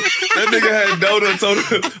 That nigga had donuts on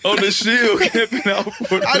the shield camping out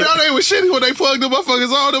for them. I know they was shitty when they plugged the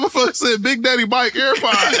motherfuckers on. The motherfuckers said Big Daddy Mike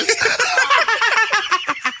AirPods.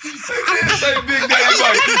 Say Big Daddy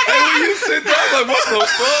Mike. Hey, when you sit down, like, what the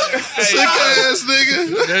fuck? Sick ass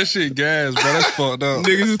nigga. That shit gas, bro. That's fucked up.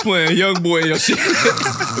 Niggas is playing young boy in your shit.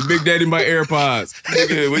 Big Daddy my AirPods.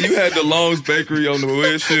 Nigga, when you had the Long's Bakery on the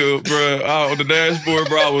windshield, bro, on the dashboard,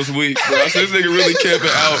 bro, I was weak, bro. I said, this nigga really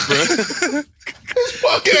camping out, bro. His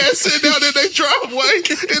fuck ass sitting down in their driveway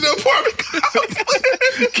in the apartment complex.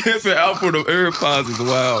 Camping out for the AirPods is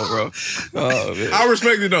wild, bro. Oh, man. I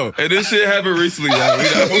respect it though. And this shit happened recently, y'all.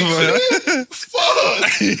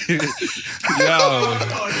 Fuck. Yo,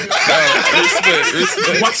 respect.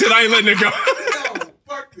 Watch it, I ain't letting it go.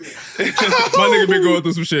 My nigga been going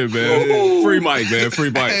through some shit, man. Free Mike, man. Free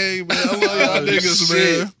Mike. Hey, man. I love y'all niggas,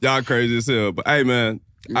 man. Y'all crazy as hell. But hey, man.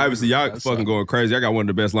 Obviously, y'all fucking going crazy. I got one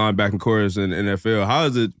of the best linebacking cores in the NFL. How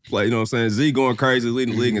is it, like, you know what I'm saying? Z going crazy,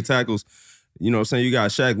 leading the league in tackles. You know what I'm saying? You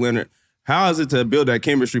got Shaq Leonard. How is it to build that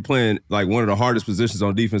chemistry playing, like, one of the hardest positions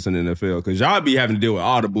on defense in the NFL? Because y'all be having to deal with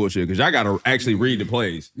all the bullshit because y'all got to actually read the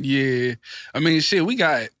plays. Yeah. I mean, shit, we've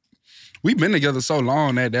been together so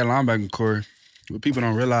long that linebacking core. What people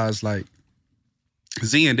don't realize, like,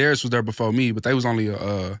 Z and Darius was there before me, but they was only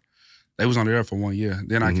there for 1 year.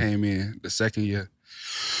 Then I came in the second year.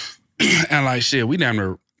 And like shit, we damn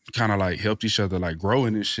near kind of like helped each other like grow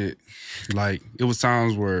in this shit. Like it was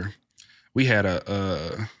times where we had our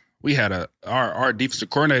defensive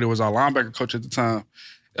coordinator was our linebacker coach at the time.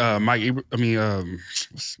 What's his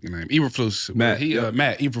name? Eberflus. Matt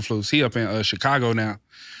Eberflus. He up in Chicago now.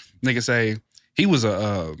 Nigga say he was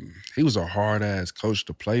a hard ass coach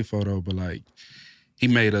to play for though, but like he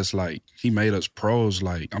made us pros.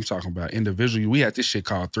 Like I'm talking about individually. We had this shit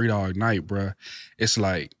called 3 Dog Night, bruh. It's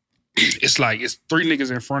three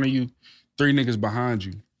niggas in front of you, 3 niggas behind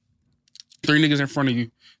you. 3 niggas in front of you,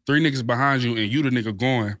 3 niggas behind you, and you the nigga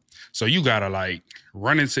going. So you gotta like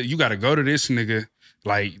you gotta go to this nigga.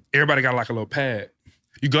 Like everybody got like a little pad.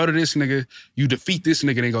 You go to this nigga, you defeat this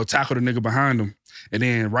nigga, then go tackle the nigga behind him. And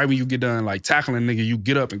then right when you get done like tackling nigga, you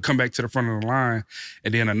get up and come back to the front of the line.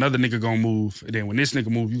 And then another nigga gonna move. And then when this nigga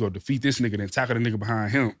move, you go defeat this nigga, then tackle the nigga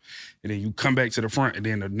behind him. And then you come back to the front, and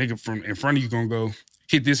then the nigga from in front of you gonna go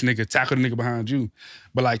hit this nigga, tackle the nigga behind you.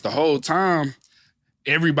 But like the whole time,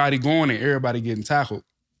 everybody going and everybody getting tackled.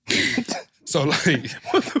 So like,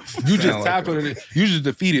 you just tackled it. You just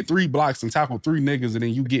defeated 3 blocks and tackled 3 niggas, and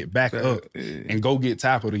then you get back up and go get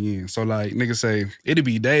tackled again. So like, niggas say it'd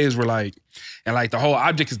be days where like, and like the whole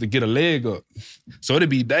object is to get a leg up. So it'd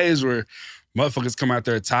be days where motherfuckers come out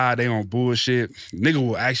there tired, they on bullshit. Nigga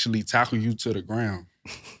will actually tackle you to the ground.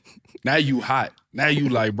 Now you hot. Now you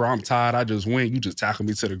like, bro, I'm tired. I just went. You just tackle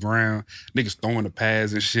me to the ground. Niggas throwing the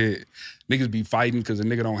pads and shit. Niggas be fighting because the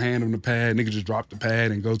nigga don't hand them the pad. Nigga just drop the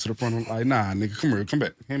pad and go to the front. I'm like, nah, nigga, come here, come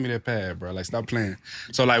back. Hand me that pad, bro. Like, stop playing.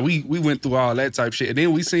 So like, we went through all that type shit. And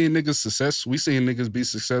then we seen niggas success. We seen niggas be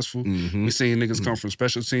successful. Mm-hmm. We seen niggas come from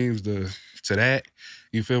special teams to that.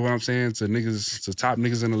 You feel what I'm saying? To niggas, to top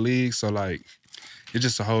niggas in the league. So like, it's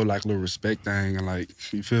just a whole like little respect thing. And like,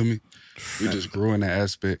 you feel me? We just grew in that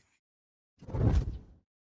aspect.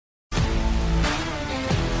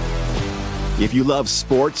 If you love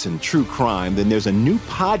sports and true crime, then there's a new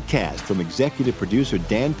podcast from executive producer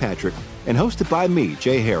Dan Patrick and hosted by me,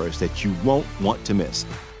 Jay Harris, that you won't want to miss.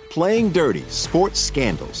 Playing Dirty: Sports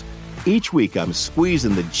Scandals. Each week, I'm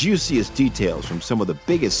squeezing the juiciest details from some of the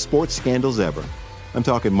biggest sports scandals ever. I'm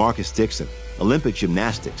talking Marcus Dixon, Olympic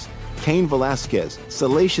gymnastics, Cain Velasquez,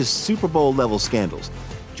 salacious Super Bowl-level scandals.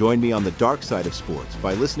 Join me on the dark side of sports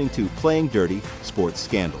by listening to Playing Dirty: Sports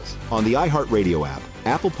Scandals on the iHeartRadio app,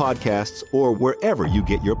 Apple Podcasts, or wherever you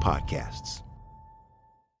get your podcasts.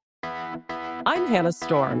 I'm Hannah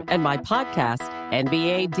Storm, and my podcast,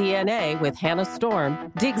 NBA DNA with Hannah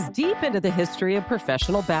Storm digs deep into the history of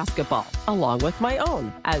professional basketball, along with my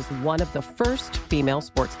own, as one of the first female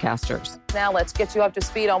sportscasters. Now let's get you up to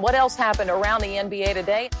speed on what else happened around the NBA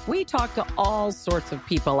today. We talked to all sorts of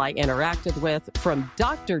people I interacted with, from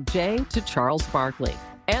Dr. J to Charles Barkley,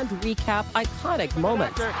 and recap iconic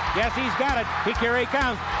moments. Yes, he's got it. Here he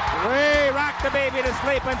comes. Way rock the baby to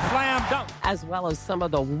sleep and slam dunk. As well as some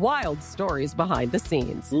of the wild stories behind the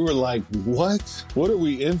scenes. We were like, what? What are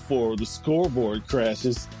we in for? The scoreboard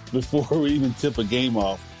crashes before we even tip a game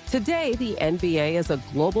off. Today, the NBA is a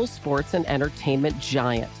global sports and entertainment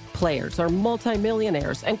giant. Players are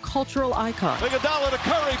multimillionaires and cultural icons. Iguodala to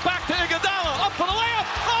Curry, back to Iguodala, up for the layup.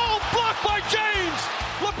 Oh, blocked by James.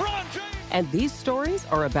 LeBron James. And these stories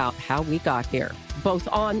are about how we got here, both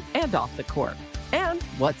on and off the court. And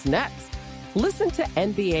what's next? Listen to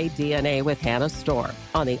NBA DNA with Hannah Storm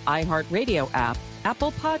on the iHeartRadio app,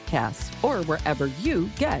 Apple Podcasts, or wherever you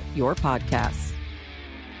get your podcasts.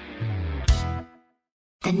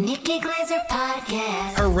 The Nikki Glazer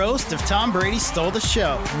Podcast. Her roast of Tom Brady stole the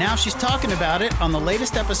show. Now she's talking about it on the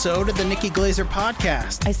latest episode of the Nikki Glazer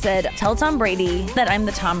Podcast. I said, tell Tom Brady that I'm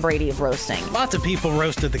the Tom Brady of roasting. Lots of people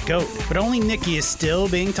roasted the GOAT, but only Nikki is still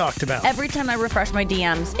being talked about. Every time I refresh my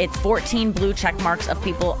DMs, it's 14 blue check marks of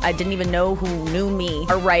people I didn't even know who knew me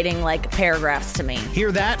are writing like paragraphs to me.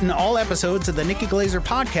 Hear that in all episodes of the Nikki Glazer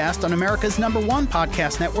Podcast on America's #1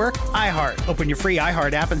 podcast network, iHeart. Open your free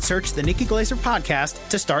iHeart app and search the Nikki Glazer Podcast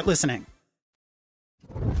to start listening.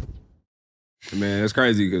 Man, it's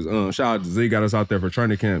crazy because shout out to Z, got us out there for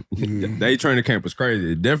training camp. They training camp was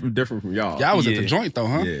crazy. Different from y'all. Y'all was at the joint though,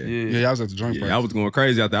 huh? Yeah, y'all was at the joint. Yeah, I was going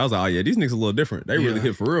crazy out there. I was like, oh yeah, these niggas a little different. They really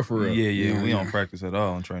hit for real. Yeah. We don't practice at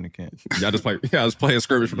all in training camp. Y'all just playing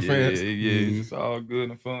scrimmage for the fans. Yeah. It's all good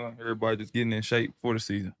and fun. Everybody just getting in shape for the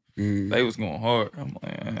season. They was going hard. I'm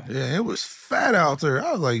like, yeah, it was fat out there.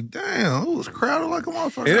 I was like, damn, it was crowded like a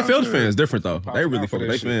motherfucker. NFL fans different though. They really fuck with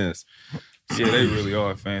their fans. Yeah, they really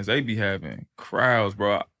are fans. They be having crowds,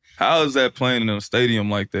 bro. How is that playing in a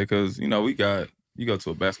stadium like that? Because, you go to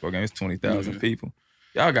a basketball game, it's 20,000 people.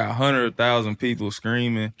 Y'all got 100,000 people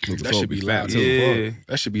screaming. That should be loud too. Yeah.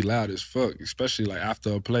 That should be loud as fuck, especially like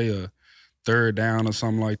after a play, a third down or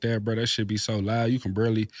something like that, bro. That should be so loud. You can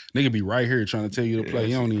barely, nigga be right here trying to tell you to play.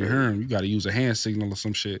 You don't even hear him. You got to use a hand signal or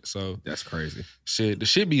some shit. So that's crazy. Shit, the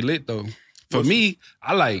shit be lit though. For me,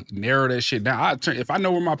 I like narrow that shit down. If I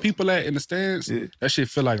know where my people at in the stands, that shit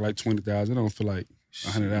feel like 20,000. It don't feel like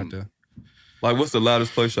 100 out there. Like, what's the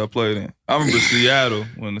loudest place y'all played in? I remember Seattle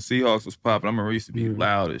when the Seahawks was popping. I remember it used to be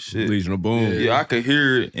loud as shit. Legion of Boom. Yeah, I could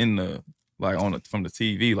hear it in the from the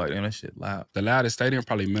TV. Like, damn, that shit loud. The loudest stadium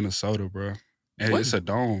probably Minnesota, bro. And it's a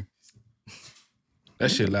dome.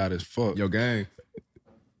 That shit loud as fuck. Yo, gang.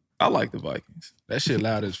 I like the Vikings. That shit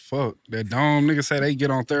loud as fuck. That dome, niggas say they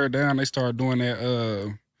get on third down, they start doing that,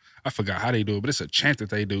 I forgot how they do it, but it's a chant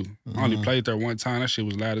that they do. I only played there one time. That shit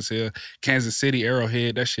was loud as hell. Kansas City,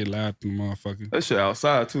 Arrowhead, that shit loud to the motherfucker. That shit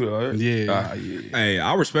outside too, though. Right? Yeah. Hey,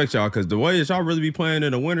 I respect y'all because the way that y'all really be playing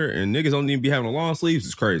in the winter and niggas don't even be having long sleeves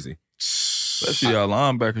is crazy. Especially y'all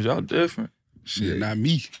linebackers, y'all different. Shit, not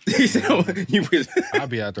me. I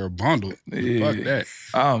be out there bundled. Yeah. Fuck that.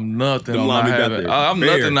 I'm nothing on not having. I'm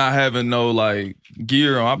nothing not having no like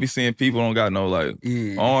gear on. I be seeing people don't got no like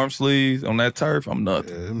arm sleeves on that turf. I'm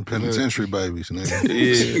nothing. Yeah, them penitentiary babies,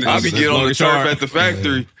 nigga. Yeah, I be getting on the turf at the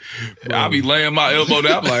factory. I be laying my elbow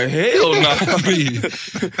down. I'm like, hell no.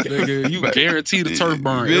 Nigga, you guarantee the turf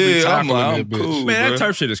burn every time. I'm cool, man, bro. that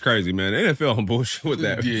turf shit is crazy, man. The NFL on bullshit with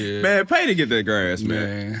that. Yeah. Man, pay to get that grass,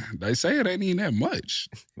 man. They say it ain't even that much.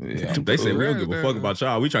 Yeah, they say we don't give a fuck about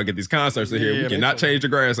y'all. We try to get these concerts in here. We cannot change the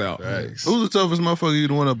grass out. Who's the toughest motherfucker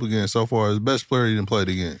you went up against so far? The best player you done played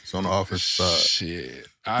against on the offensive side? Shit.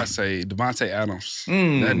 I say Devontae Adams. That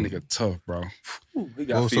nigga tough, bro. What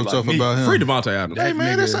was so tough about him? Free Devontae Adams. Hey,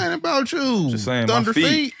 man, this ain't about you. Just saying, Thunder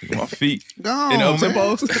my feet. Gone, In man.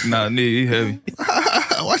 up-tempos? Nah, nigga, he heavy.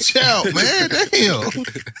 Watch out, man. Damn.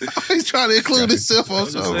 He's trying to include himself on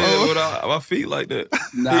something. My feet like that.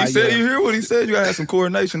 Nah, he said, you hear what he said? You gotta have some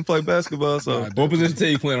coordination to play basketball. So What position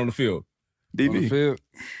team you playing on the field? DB.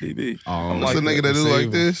 DB. What's the nigga that do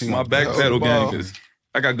like this? My back pedal game is,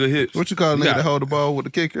 I got good hips. What you call a nigga that hold the ball with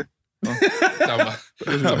the kicker?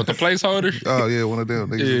 Talking about the placeholder? Oh, yeah, one of them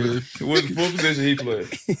niggas. What position he play?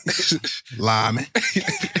 Lineman.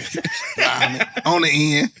 On the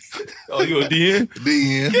end. Oh, you a DN?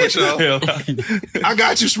 DN, for sure. I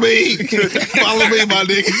got you, Speed. Follow me, my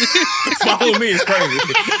nigga. Follow me is crazy.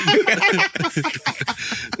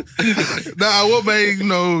 Nah, what made,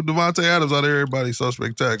 Devontae Adams out of everybody so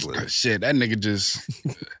spectacular? Shit, that nigga just...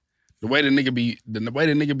 The way the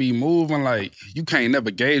nigga be moving, like, you can't never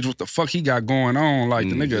gauge what the fuck he got going on. Like,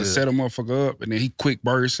 the nigga set a motherfucker up, and then he quick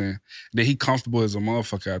burst, and then he comfortable as a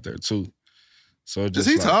motherfucker out there, too. So just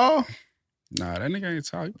Is he like, tall? Nah, that nigga ain't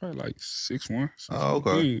tall. He probably like 6'1". Oh,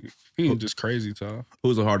 okay. He ain't just crazy tall.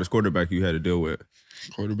 Who's the hardest quarterback you had to deal with?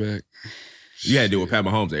 Quarterback. You had to deal with Pat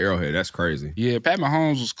Mahomes at Arrowhead. That's crazy. Yeah, Pat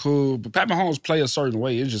Mahomes was cool, but Pat Mahomes play a certain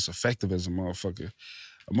way. It's just effective as a motherfucker.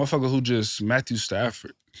 A motherfucker who just Matthew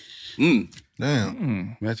Stafford.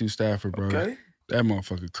 Damn. Matthew Stafford, bro. Okay. That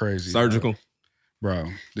motherfucker crazy. Surgical. Bro,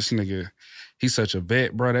 this nigga, he's such a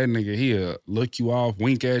vet, bro. That nigga, he'll look you off,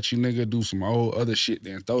 wink at you, nigga, do some old other shit,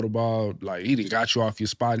 then throw the ball. Like, he done got you off your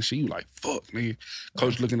spot and shit. You like, fuck, nigga.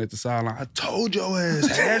 Coach looking at the sideline, I told your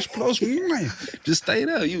ass, hash plus one. Just stay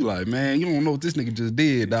there. You like, man, you don't know what this nigga just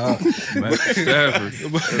did, dog. Man, Stafford.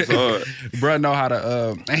 That's hard. Bro know how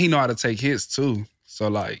to, and he know how to take hits, too. So,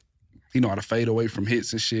 like, he know how to fade away from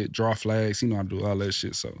hits and shit, draw flags. He know how to do all that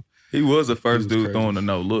shit, so. He was the first dude crazy. throwing the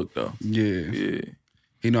no look, though. Yeah.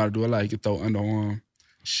 He know how to do it. Like, he can throw underarm.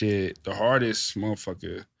 Shit, the hardest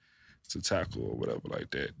motherfucker to tackle or whatever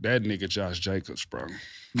like that. That nigga Josh Jacobs, bro.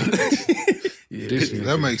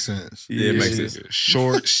 That makes sense. Yeah, it makes sense.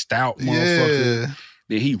 Short, stout motherfucker. Yeah.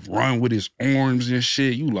 Then he run with his arms and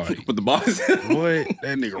shit. You like, With the balls. what?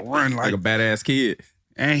 That nigga run Like like a badass kid.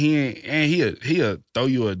 and he'll throw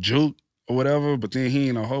you a juke or whatever, but then he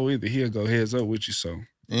ain't a hoe either. He'll go heads up with you, so.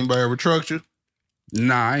 Anybody ever trucked you?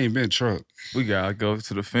 Nah, I ain't been trucked. We gotta go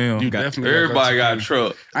to the film. You definitely gotta Everybody go to got the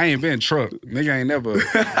truck. I ain't been trucked. Nigga ain't never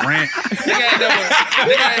ran.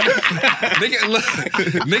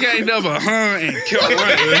 Nigga ain't never hung and killed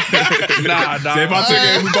running. Nah, dog. Say if I took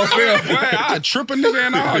it, we both fail. I trip a nigga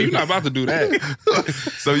and all. You not about to do that.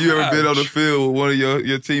 So you ever been on the field with one of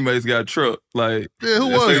your teammates got trucked? Like, Yeah, who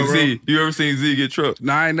was it, Z. You ever seen Z get trucked?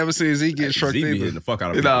 Nah, I ain't never seen Z get trucked Z be hitting either. the fuck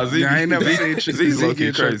out of Nah, people. Z. Yeah, I ain't never seen Z's Z low-key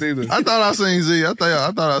get trucked crazy. either. I thought I seen Z. I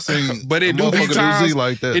thought I seen But it a do be motherfucker do times Z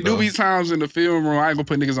like that. It do though. be times in the film room. I ain't gonna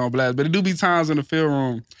put niggas on blast, but it do be times in the film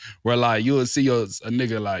room where like you'll see a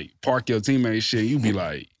nigga like park your teammate shit. You be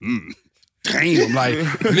like, damn, like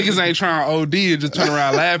niggas ain't trying to OD and just turn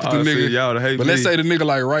around laugh at the See, nigga. y'all to hate But me. let's say the nigga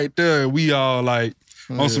like right there, and we all like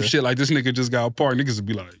on some shit like this nigga just got parked. Niggas would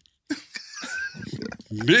be like,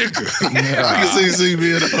 nigga. I can see Z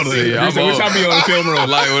being on there. Yeah, I'm Which I be on the film room.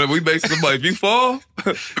 like when we make somebody, if you fall,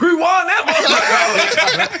 rewind that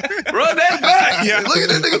motherfucker. Run that back. Yeah, look at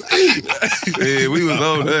that nigga feet. Yeah, we was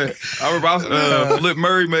on that. I remember Flip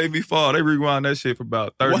Murray made me fall. They rewind that shit for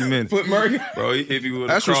about 30 minutes. Flip Murray? Bro, he hit me with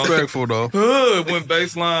That's a cross. respectful though. Went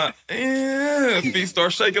baseline. Feet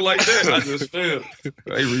start shaking like that. I just fell.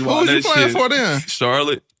 They Who rewind was you that playing shit. for then?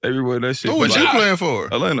 Charlotte. Everywhere that shit. Who was you playing for?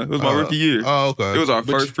 Atlanta. It was my rookie year. Oh, okay. It was our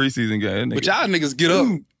first preseason game. But y'all niggas get up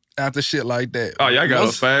after shit like that. Oh, y'all got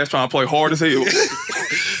us fast trying to play hard as hell.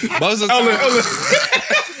 Most of the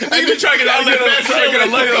time, You been tracking out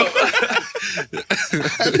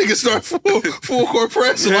That nigga start full court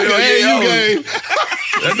press like Hell hey, yeah, you game.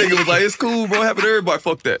 That nigga was like, it's cool, bro. Happened to everybody.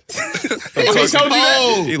 Fuck that. He told you that?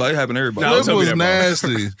 Oh, He like, happened to everybody. No, Flip was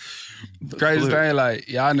nasty. crazy thing, like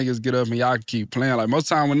y'all niggas get up and y'all keep playing. Like most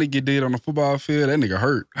time when nigga did on the football field, that nigga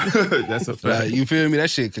hurt. That's a fact. Like you feel me? That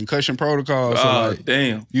shit concussion protocol. So Oh, like,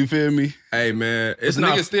 damn. you feel me? Hey, man. It's The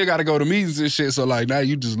not... nigga still got to go to meetings and shit. So like now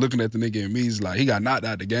you just looking at the nigga in meetings like he got knocked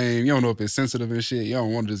out the game. You don't know if it's sensitive and shit. You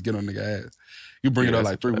don't want to just get on nigga ass. You bring it up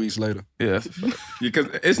like 3 weeks later. Yeah, that's a fact. Because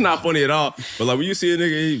it's not funny at all. But like when you see a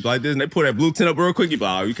nigga like this and they pull that blue tint up real quick, you be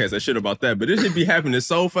like, oh, you can't say shit about that. But this shit be happening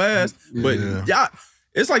so fast. But y'all,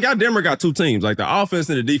 it's like y'all Denver got two teams, like the offense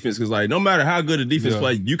and the defense. Because like no matter how good the defense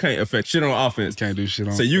play, you can't affect shit on offense. Can't do shit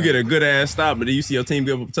on. So you get a good ass stop, but then you see your team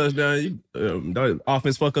give up a touchdown. The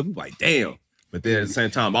offense fuck up. You like, damn. But then at the same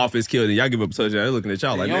time, offense killed and y'all give up a touchdown. They're looking at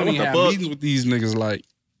y'all like, you man, don't what the even have fuck? meetings with these niggas. Like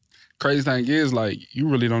crazy thing is like you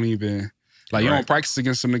really don't even like you don't practice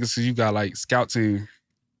against some niggas because you got like scout team.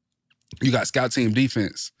 You got scout team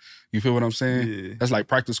defense. You feel what I'm saying? Yeah. That's like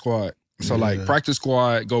practice squad. So like practice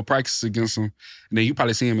squad, go practice against them, and then you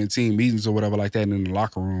probably see them in team meetings or whatever like that in the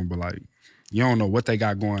locker room. But like you don't know what they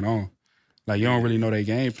got going on. Like you don't really know their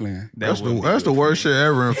game plan. That's the worst shit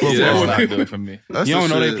ever in football. Yeah, that's not good for me. You don't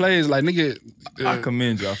know their plays. Like nigga, I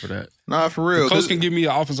commend y'all for that. Nah, for real. Coach can give me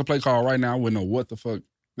an offensive play call right now. I wouldn't know what the fuck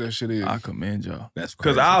that shit is. I commend y'all. That's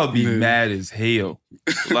because crazy. I'll be mad as hell.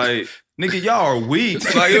 Like, nigga, y'all are weak.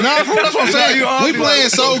 Like, Nah, for real, that's what I'm saying. We be playing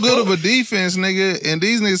like, so good of a defense, nigga, and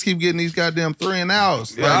these niggas keep getting these goddamn 3 and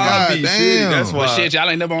outs. Like, I'll god be damn. shitty. That's why. But shit, y'all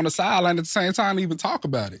ain't never on the sideline at the same time to even talk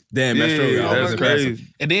about it. Damn, that's true. Yeah, Y'all that's was crazy. aggressive.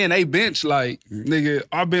 And then they bench like, nigga,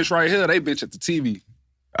 our bench right here, they bench at the TV.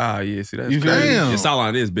 Yeah, see, that's You feel me? crazy. Your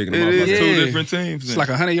sideline is big. It is two different teams. It's like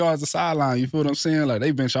 100 yards of sideline. You feel what I'm saying? Like,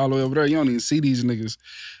 they bench all the way over there. You don't even see these niggas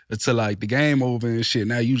until, like, the game over and shit.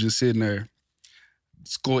 Now you just sitting there,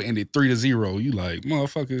 score ended 3-0. You like,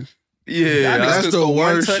 motherfucker. Yeah, that's the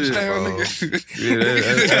worst shit, touchdown, bro. Yeah,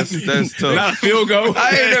 that's tough. Not a field goal. I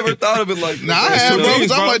ain't never thought of it like that. Nah, I had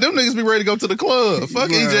brothers. I'm like, them niggas be ready to go to the club. Fuck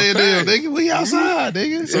EJ and them, nigga. We outside,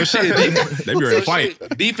 nigga. So shit, They be ready to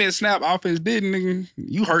fight. Defense snap, offense didn't, nigga.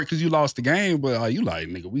 You hurt because you lost the game, but you like,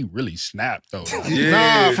 nigga, we really snapped though.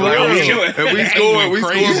 Yeah, for like, real. If we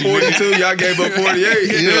scored 42, y'all gave up 48.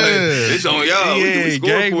 Yeah. It's on y'all. Yeah, we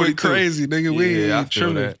scored game 42. went crazy, nigga. We Yeah, I ain't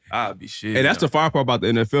feel tripping. that. I'd be shit. And that's the fire part about the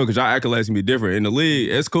NFL because y'all accolades can be different. In the league,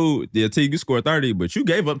 it's cool. The team, you scored 30, but you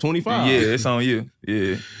gave up 25. Yeah, it's on you.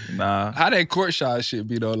 Yeah. Nah. How that court shot shit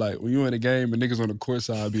be though? Like when you in a game and niggas on the court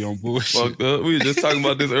side be on bullshit. Fucked up. We were just talking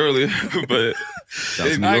about this earlier, but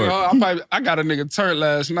I got a nigga turned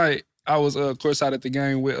last night. I was courtside at the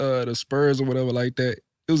game with the Spurs or whatever like that.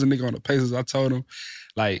 It was a nigga on the Pacers. I told him,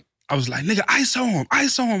 like, I was like, nigga,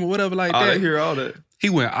 ISO him or whatever like that. I hear all that. He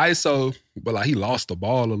went ISO, but like he lost the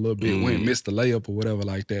ball a little bit, went and missed the layup or whatever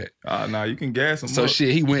like that. Nah, you can gas him So up.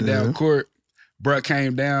 shit, he went down court. Bruh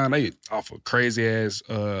came down, they off a crazy ass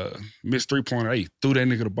missed 3-pointer. They threw that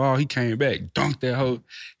nigga the ball. He came back, dunked that hoe.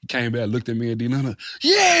 He came back, looked at me and did nothing.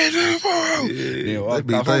 Yeah, bro. They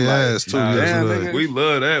beat their ass too. Nigga. We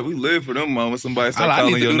love that. We live for them moments. Somebody start I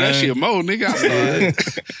calling need to your do name. that shit more, nigga. I started.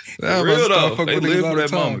 For real though, they live for that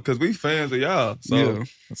time. moment because we fans of y'all. So when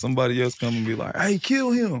somebody else come and be like, "Hey, kill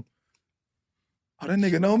him." Oh, that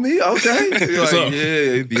nigga know me? Okay. Like,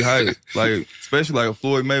 yeah, it'd be hype. Like, especially like a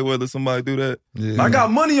Floyd Mayweather, somebody do that. Yeah. I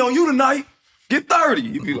got money on you tonight. Get 30.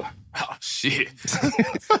 You'd be like, oh, shit.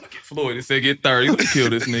 Floyd, they said get 30. Let me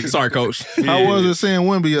kill this nigga. Sorry, coach. How was it seeing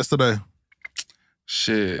Wemby yesterday?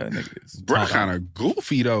 Shit. That nigga is Bro, kind of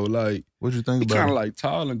goofy though. Like, What'd you think he about kind it? of like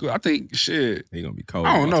tall and good. I think shit. He gonna be cold.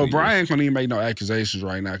 I don't know, bro. I ain't gonna even make no accusations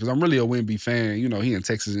right now because I'm really a Wemby fan. You know, he in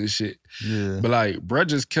Texas and shit. Yeah. But like, bro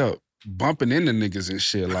just kept bumping into niggas and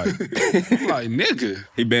shit. Like, I'm like, nigga.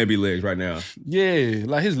 He Bambi legs right now. Yeah,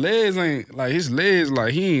 like his legs,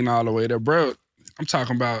 like he ain't all the way there, bro. I'm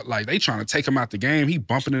talking about like they trying to take him out the game. He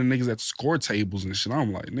bumping into niggas at the score tables and shit.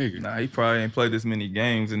 I'm like, nigga. Nah, he probably ain't played this many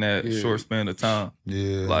games in that short span of time.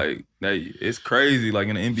 Yeah. Like, it's crazy. Like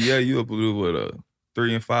in the NBA, you up to do what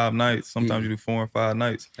 3 and 5 nights. Sometimes you do 4 and 5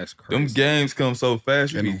 nights. That's crazy. Them games come so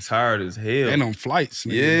fast, you be tired as hell. And on flights,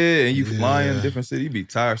 nigga. Yeah, and you fly in different cities, you be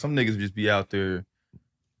tired. Some niggas just be out there.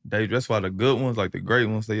 That's why the good ones, like the great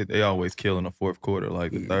ones, they always kill in the fourth quarter.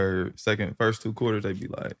 Like the first 2 quarters, they be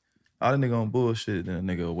like, oh, that nigga on bullshit. Then a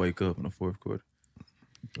nigga will wake up in the fourth quarter.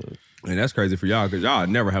 But, and that's crazy for y'all because y'all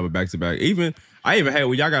never have a back-to-back. I even had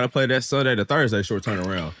when y'all got to play that Sunday to Thursday short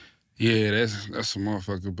turnaround. Yeah, that's a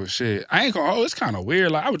motherfucker. But shit, I ain't gonna. It's kind of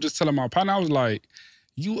weird. Like I was just telling my partner, I was like,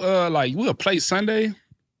 we'll play Sunday,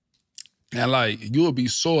 and like you'll be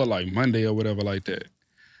sore like Monday or whatever like that.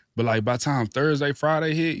 But like by the time Thursday,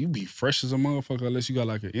 Friday hit, you be fresh as a motherfucker unless you got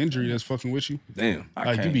like an injury that's fucking with you. Damn,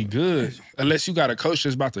 like you be good unless you got a coach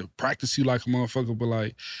that's about to practice you like a motherfucker. But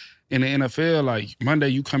like in the NFL, like Monday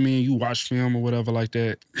you come in, you watch film or whatever like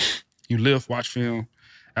that. You lift, watch film.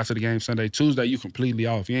 After the game Sunday, Tuesday you completely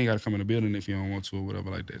off. You ain't got to come in the building if you don't want to or whatever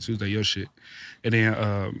like that. Tuesday your shit, and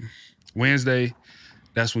then Wednesday,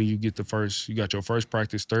 that's when you get you got your first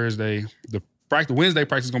practice. Thursday, Wednesday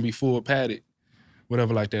practice gonna be full padded,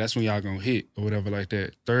 whatever like that. That's when y'all gonna hit or whatever like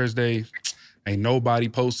that. Thursday, ain't nobody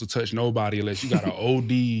supposed to touch nobody unless you got an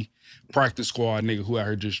OD practice squad nigga who out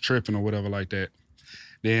here just tripping or whatever like that.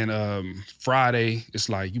 Then Friday, it's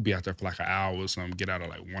like you be out there for like an hour or something. Get out at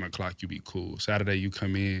like 1 o'clock, you be cool. Saturday, you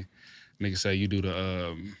come in, nigga say you do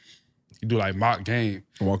like mock game.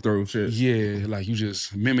 Walk through shit. Yeah, like you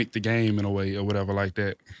just mimic the game in a way or whatever like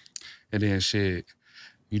that. And then shit,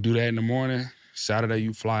 you do that in the morning. Saturday,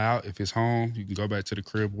 you fly out. If it's home, you can go back to the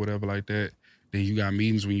crib or whatever like that. Then you got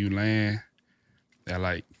meetings when you land at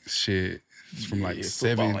like shit. It's from like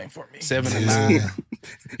 7 to 9.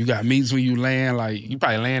 You got meetings when you land. Like you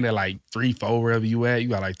probably land at like 3, 4, wherever you at. You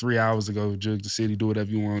got like 3 hours to go jug the city, do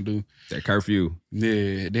whatever you want to do. That curfew.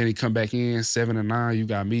 Yeah. Then he come back in 7 to 9. You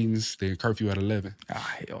got meetings. Then curfew at 11.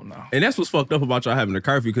 Ah, hell no. And that's what's fucked up about y'all having a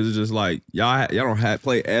curfew because it's just like y'all don't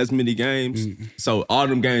play as many games, so all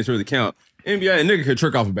them games really count. NBA, a nigga could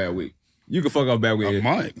trick off a bad week. You can fuck off a bad week. A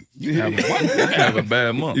month. You have a month. You have a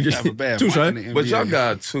bad month. You have a bad month in the NBA. But y'all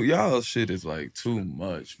got y'all shit is like too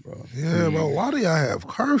much, bro. Yeah, bro. Why do y'all have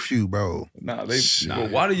curfew, bro? But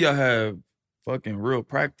why do y'all have fucking real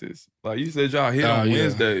practice? Like you said, y'all hit on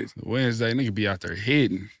Wednesdays. Wednesday, nigga be out there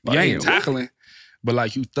hitting. Like, you ain't tackling, but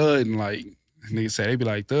like you thudding, like Niggas say, they be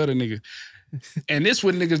like, the other nigga. And this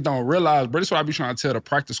what niggas don't realize, bro. This is what I be trying to tell the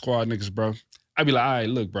practice squad niggas, bro. I be like, all right,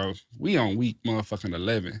 look, bro, we on week motherfucking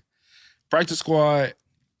 11. Practice squad,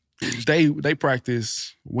 they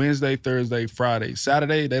practice Wednesday, Thursday, Friday.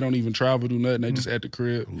 Saturday, they don't even travel, do nothing. They just at the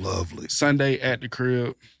crib. Lovely. Sunday, at the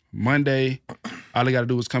crib. Monday, all they got to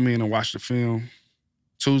do is come in and watch the film.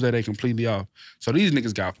 Tuesday, they completely off. So these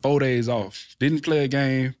niggas got 4 days off. Didn't play a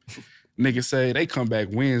game. Niggas say they come back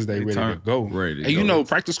Wednesday ready to go. And you know,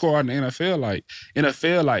 practice squad in the NFL,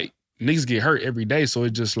 like, niggas get hurt every day. So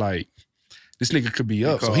it's just like, this nigga could be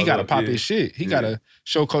up. So he got to pop his shit. He got to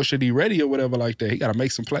show coach that he ready or whatever like that. He got to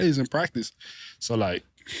make some plays in practice. So like,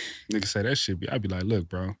 niggas say that shit. I be like, look,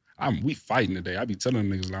 bro, we fighting today. I be telling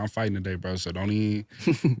niggas, like, I'm fighting today, bro. So don't even,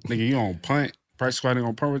 nigga, you on punt. Practice squad ain't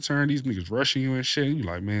on punt return. These niggas rushing you and shit. You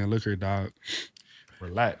like, man, look here, dog.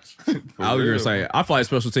 Relax. I was gonna say, I feel like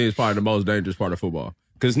special teams is probably the most dangerous part of football.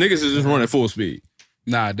 Because niggas is just running full speed.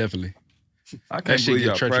 Nah, definitely. I can't believe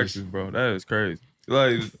y'all practice, bro. That is crazy.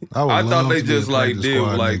 Like, I thought they just like did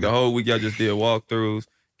like the whole week y'all just did walkthroughs,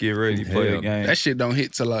 get ready, play the game. That shit don't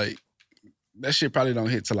hit to like, that shit probably don't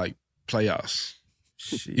hit to like playoffs.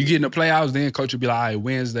 Shit. You get in the playoffs, then coach will be like, all right,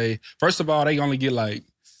 Wednesday. First of all, they only get like,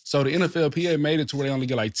 so the NFLPA made it to where they only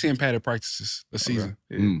get like 10 padded practices a season.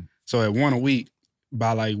 Okay. Yeah. So at one a week,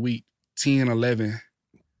 by like week 10, 11,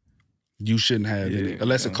 you shouldn't have any.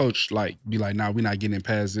 Unless a coach like be like, nah, we're not getting in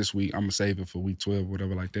pads this week. I'm going to save it for week 12 or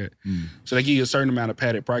whatever like that. So they give you a certain amount of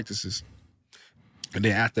padded practices. And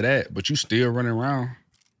then after that, but you still running around.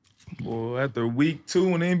 Well, after week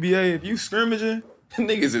 2 in the NBA, if you scrimmaging,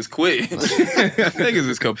 niggas is quit. Niggas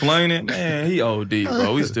is complaining. Man, he OD,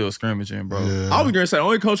 bro. We still scrimmaging, bro. Yeah. I was gonna say, the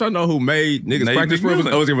only coach I know who made niggas Navy practice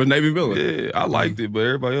for was Navy Miller. Yeah, I liked it, but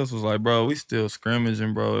everybody else was like, bro, we still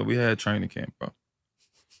scrimmaging, bro. We had training camp, bro.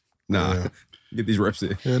 Nah. Get these reps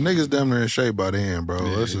in. Yeah, niggas damn near in shape by then, bro.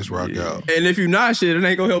 Let's just rock out. And if you not shit, it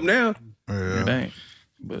ain't gonna help now. Yeah. It ain't.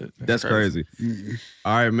 But that's crazy.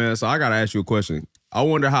 All right, man. So I gotta ask you a question. I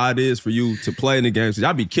wonder how it is for you to play in the games.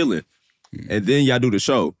 Y'all be killing. And then y'all do the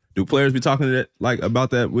show. Do players be talking to that, like,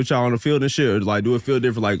 about that with y'all on the field and shit? Or like, do it feel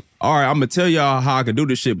different? Like, all right, I'm gonna tell y'all how I can do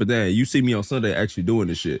this shit, but then you see me on Sunday actually doing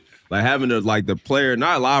this shit. Like having the player,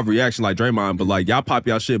 not live reaction like Draymond, but like y'all pop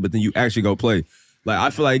y'all shit, but then you actually go play. Like,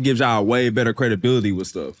 I feel like it gives y'all way better credibility with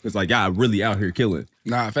stuff. Cause like y'all really out here killing.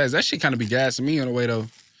 Nah, in fact, that shit kind of be gassing me in a way though.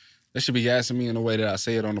 That should be gassing me in a way that I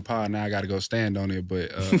say it on the pod. Now I gotta go stand on it, but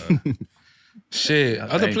shit,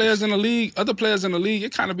 other players in the league,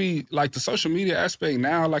 it kind of be like the social media aspect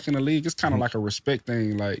now, like in the league, it's kind of like a respect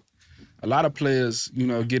thing. Like a lot of players, you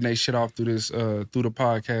know, getting their shit off through this, through the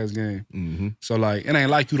podcast game. So like, it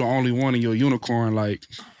ain't like you the only one and you're a unicorn. Like,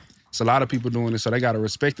 it's a lot of people doing it, so they got to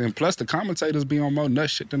respect it. And plus, the commentators be on more nut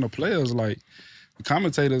shit than the players. Like, the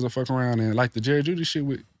commentators will fuck around and like the Jerry Judy shit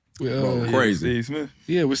with crazy. Steve Smith.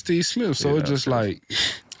 Yeah, with Steve Smith. So it's just like,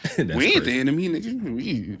 we ain't the enemy,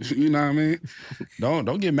 nigga. You know what I mean?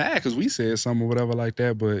 Don't get mad because we said something or whatever like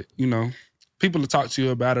that. But, you know, people to talk to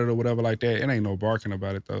you about it or whatever like that, it ain't no barking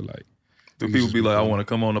about it, though. Like, do people be like, I want to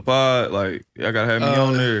come on the pod? Like, y'all got to have me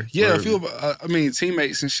on there? Yeah, a few,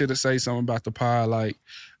 teammates and shit to say something about the pod. Like,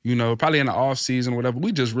 you know, probably in the off season or whatever.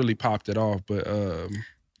 We just really popped it off. But,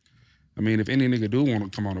 I mean, if any nigga do want to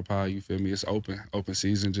come on the pod, you feel me? It's open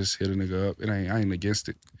season. Just hit a nigga up. I ain't against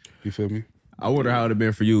it. You feel me? I wonder how it'd have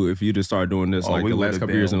been for you if you just started doing this like the last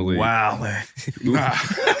couple years in the league. Wow, man.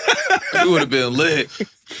 It would have been lit. It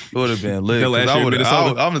would have been lit. I'm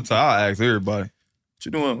the type, I'll ask everybody,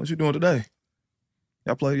 what you doing today?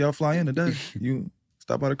 Y'all fly in today? You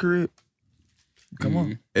stop by the crib? Come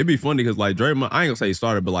on. It'd be funny because like Draymond, I ain't gonna say he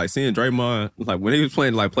started, but like seeing Draymond, like when he was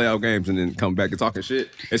playing like playoff games and then come back and talking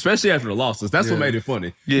shit, especially after the losses, that's what made it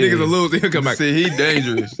funny. Yeah. Niggas will lose, he'll come back. See, he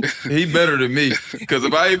dangerous. He better than me. Because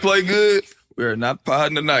if I ain't play good, we're not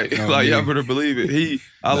podding tonight. Y'all better believe it.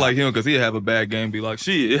 I like him because he'll have a bad game, be like,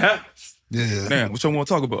 shit, it happens. Yeah. Damn, what y'all want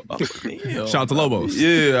to talk about? Shout out to Lobos.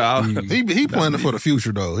 Yeah. He planning for the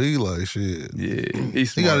future, though. He like, shit. Yeah.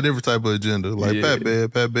 He got a different type of agenda. Like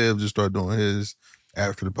Pat Bev just started doing his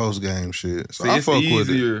after the post-game shit. So I fuck with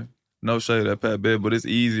it. Easier, no shade at Pat Bev, but it's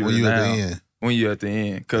easier when you now, at the end. When you at the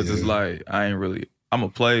end. Because it's like, I'm a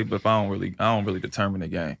play, but if I don't really determine the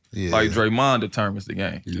game. Yeah. Like Draymond determines the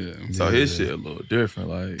game. Yeah. So his shit a little different.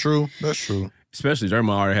 Like True. That's true. Especially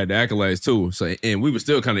Draymond already had the accolades too. So and we were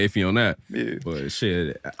still kind of iffy on that. Yeah. But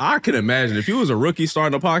shit, I can imagine if you was a rookie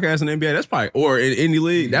starting a podcast in the NBA, that's probably or in any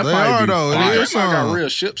league, that probably be fire. Draymond got real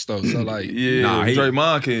ships though. So like,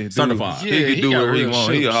 Draymond can certified. He can do whatever he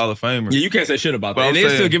wants. He a Hall of Famer. Yeah, you can't say shit about that. And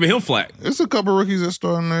they're still giving him flack. It's a couple rookies that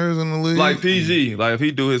starting theirs in the league. Like PG, like if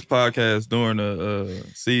he do his podcast during the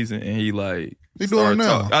season and he like he doing it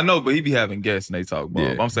now. I know, but he be having guests and they talk ball.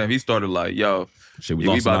 Yeah. I'm saying if he started like, yo, shit, we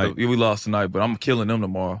lost tonight, but I'm killing them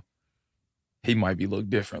tomorrow. He might be looked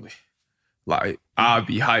differently. Like I'd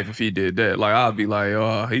be hype if he did that. Like I'd be like,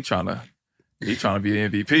 oh, he trying to be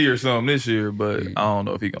an MVP or something this year, but I don't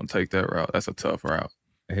know if he gonna take that route. That's a tough route.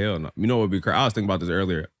 Hell no. You know what would be crazy? I was thinking about this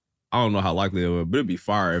earlier. I don't know how likely it would, but it'd be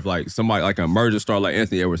fire if like somebody like an emerging star like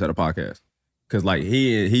Anthony Edwards had a podcast. Cause like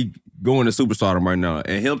he going to superstardom right now,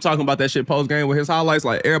 and him talking about that shit post game with his highlights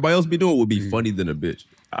like everybody else be doing would be funny than a bitch.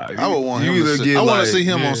 I would want him. I want to see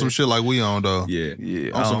him on some shit like we on though.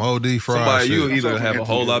 Yeah. On some OD fried somebody shit. You either have a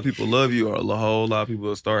whole lot of people love you or a whole lot of people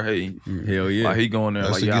will start hating. Hell yeah. Like he going there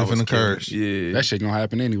That's like a gift and a curse. Yeah. That shit gonna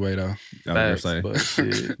happen anyway though. Facts, saying. but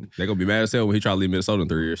shit. They gonna be mad as hell when he try to leave Minnesota in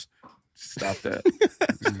 3 years. Stop that.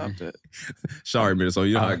 Stop that. Sorry, Minnesota.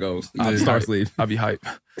 You know how it goes. Start sleep. I'll be hype.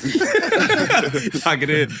 Lock it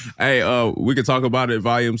in. Hey, we can talk about it.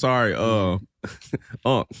 Volume. Sorry.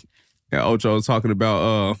 Yeah, Ocho was talking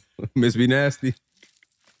about Miss B Nasty.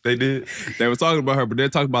 They did. They were talking about her, but they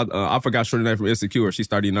talked about I forgot her name from Insecure. She's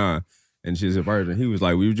 39 and she's a virgin. He was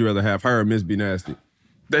like, would you rather have her or Miss B Nasty?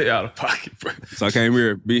 They out of pocket, bro. So I came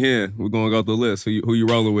here, be here. We're gonna go through the list. Who you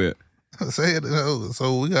rolling with? Say it.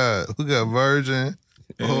 So we got Virgin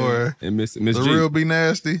or and Miss the G. real Be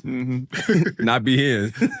Nasty. Mm-hmm. Not be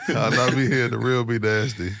here. Not be here. The real Be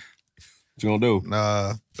Nasty. What you gonna do?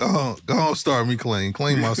 Nah, go on, start me clean.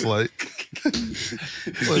 Clean my slate.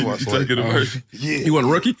 Clean my slate. Yeah. You want a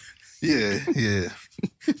rookie? Yeah.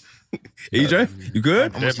 EJ, you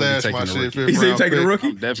good? I'm gonna stash my shit. He said you taking a rookie?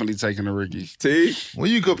 I'm definitely taking a rookie. T? When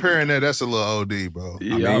you comparing that, that's a little OD, bro.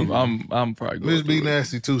 Yeah, I'm probably going Miss B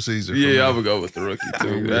Nasty 2 season. Yeah, I would go with the rookie too.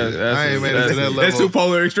 I ain't made it to that level. That's too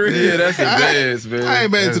polar extreme. Yeah, that's advanced, man. I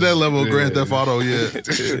ain't made it to that level of Grand Theft Auto yet.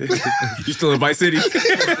 You still in Vice City?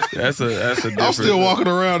 That's a different. I'm still walking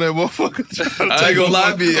around that motherfucker. I ain't gonna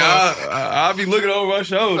lie to you. I'll be looking over my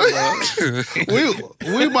shoulder.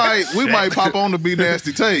 we might pop on the B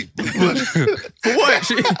Nasty tape. For what?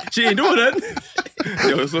 She ain't doing that.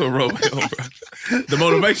 Yo, it's a Romeo, bro. The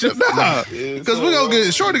motivation? Nah, because we gonna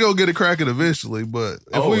get Shorty gonna get it cracking eventually. But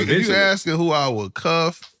if you asking who I would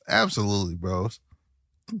cuff, absolutely, bro.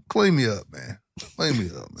 Clean me up, man. Clean me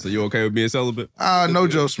up, man. So you okay with being celibate? No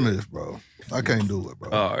Joe Smith, bro. I can't do it,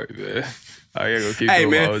 bro. All right, man. I ain't gonna keep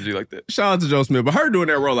doing my OG like that. Shout out to Joe Smith, but her doing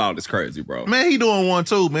that rollout is crazy, bro. Man, he doing one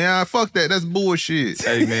too, man. Fuck that. That's bullshit.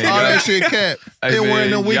 Hey, man. All that shit cap. They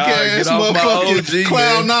wearing them weak ass motherfucking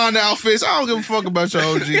Cloud9 outfits. I don't give a fuck about your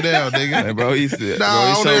OG now, nigga. Hey, bro, he said,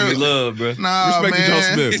 he showed me love, bro. Nah, respect man. to Joe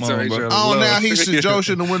Smith. On, bro. Oh, now Joe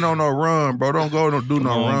shouldn't have went on no run, bro. Don't go do no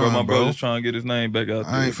run, bro. My bro. brother just trying to get his name back out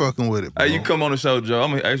there. I ain't fucking with it, bro. Hey, you come on the show, Joe.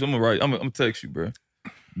 I'm gonna text you, bro.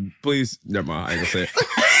 Please, never mind. I ain't gonna say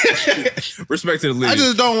it. Respect to the league. I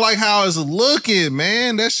just don't like how it's looking,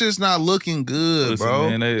 man. That shit's not looking good, Listen, bro.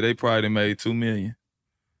 Man, they probably made $2 million.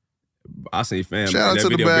 I seen fam. Shout out to the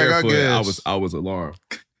video bag, I barefoot, guess. I was alarmed.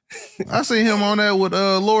 I seen him on that with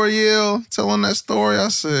L'Oreal telling that story. I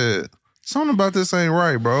said, something about this ain't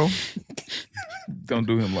right, bro. Don't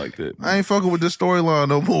do him like that. I ain't fucking with this storyline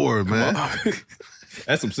no more, man.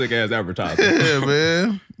 That's some sick ass advertising. Yeah,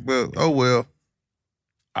 man. But oh well.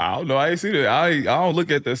 I don't know. I ain't see that. I don't look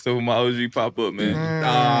at that stuff when my OG pop up, man.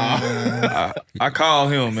 I call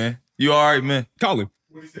him, man. You all right, man? Call him.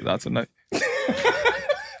 Not tonight.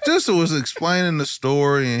 Just was explaining the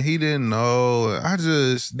story and he didn't know.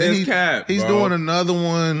 He's doing another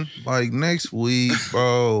one like next week,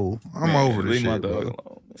 bro. I'm over this shit, bro. Alone,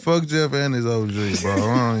 fuck Jeff and his OG, bro.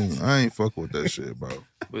 I ain't fuck with that shit, bro.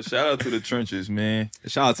 But shout out to the trenches, man.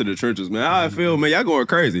 Shout out to the trenches, man. How I feel, man. Y'all going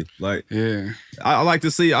crazy. Like, yeah. I like to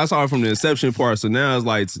see. I saw it from the inception part, so now it's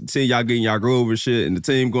like seeing y'all getting y'all groove and shit, and the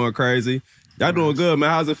team going crazy. Y'all doing good, man.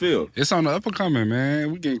 How's it feel? It's on the up and coming,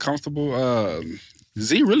 man. We getting comfortable.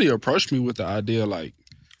 Z really approached me with the idea like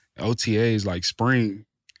OTAs, like spring.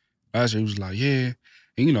 Last year he was like, yeah.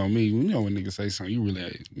 And you know me, you know when niggas say something, you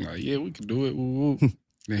really like, yeah, we can do it. Woo, woo.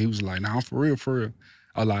 And he was like, nah, I'm for real, for real.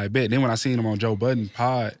 I was like, I bet. Then when I seen him on Joe Budden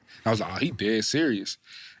pod, I was like, oh, he dead serious.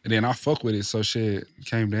 And then I fuck with it. So shit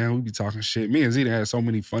came down. We be talking shit. Me and Z had so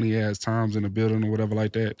many funny ass times in the building or whatever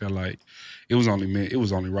like that. That like it was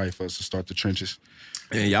only right for us to start the trenches.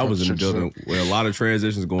 And y'all was in the building with a lot of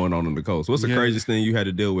transitions going on in the Colts. What's the craziest thing you had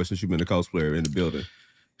to deal with since you've been a Colts player in the building?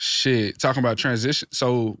 Shit, talking about transition.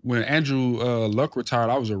 So when Andrew Luck retired,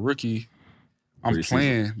 I was a rookie. I'm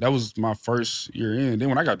playing. That was my first year in. Then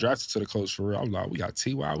when I got drafted to the Colts for real, I was like, we got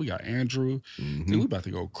T.Y., we got Andrew. Dude, we about to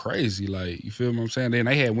go crazy. Like, you feel what I'm saying? Then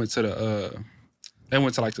they went to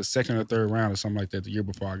like the second or third round or something like that the year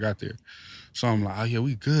before I got there. So I'm like, oh yeah,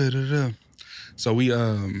 we good. So we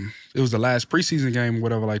it was the last preseason game or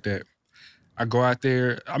whatever like that. I go out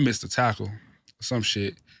there, I missed a tackle, some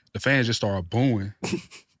shit. The fans just started booing.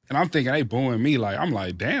 And I'm thinking they booing me. Like, I'm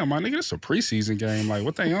like, damn, my nigga, this a preseason game. Like,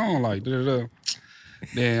 what they on? Like, da-da-da.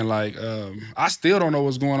 Then, like, I still don't know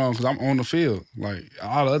what's going on because I'm on the field. Like,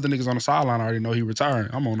 all the other niggas on the sideline already know he retiring.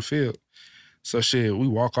 I'm on the field. So, shit, we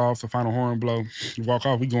walk off, the final horn blow. We walk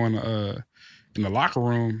off, we go in the locker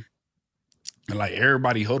room. And, like,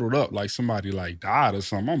 everybody huddled up like somebody, like, died or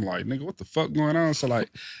something. I'm like, nigga, what the fuck going on? So,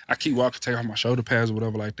 like, I keep walking, take off my shoulder pads or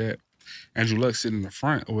whatever like that. Andrew Luck sitting in the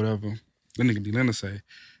front or whatever. Then nigga D-Lena say,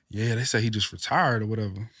 yeah, they say he just retired or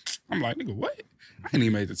whatever. I'm like, nigga, what? I ain't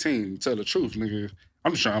even made the team. Tell the truth, nigga.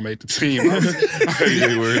 I'm just trying to make the team. I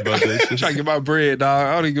ain't worried about that shit. Trying to get my bread, dog.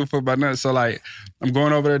 I don't even give a fuck about nothing. So, like, I'm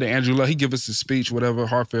going over there to Andrew Luck. He give us a speech, whatever,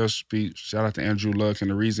 heartfelt speech. Shout out to Andrew Luck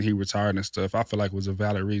and the reason he retired and stuff. I feel like it was a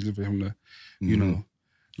valid reason for him to, you know,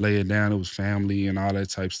 lay it down. It was family and all that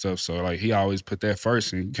type stuff. So, like, he always put that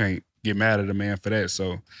first, and you can't get mad at a man for that.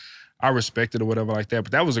 So, I respected or whatever like that.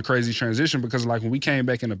 But that was a crazy transition because, like, when we came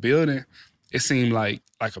back in the building, it seemed like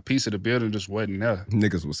a piece of the building just wasn't there.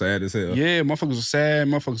 Niggas was sad as hell. Yeah, motherfuckers was sad.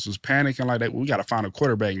 Motherfuckers was panicking like that. We got to find a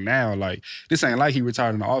quarterback now. Like, this ain't like he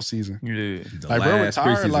retired in the offseason. Yeah. Like, bro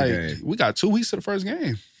retired, like, we got 2 weeks to the first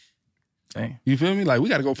game. Dang. You feel me? Like, we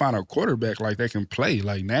got to go find a quarterback, like, that can play,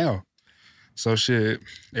 like, now. So, shit,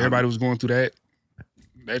 everybody was going through that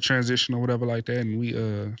transition or whatever like that, and we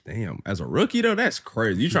damn, as a rookie though, that's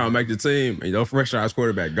crazy. You trying to make the team and your franchise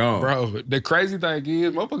quarterback gone. Bro, the crazy thing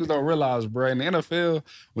is motherfuckers don't realize, bro, in the NFL,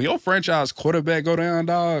 when your franchise quarterback go down,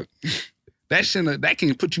 dog, that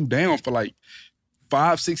can put you down for like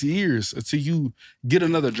 5-6 years until you get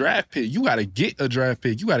another draft pick. You gotta get a draft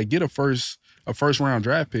pick. You gotta get a first round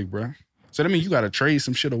draft pick, bro. So that means you gotta trade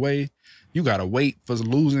some shit away. You gotta wait for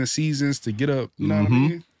losing seasons to get up. You know what I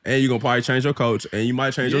mean? And you're going to probably change your coach, and you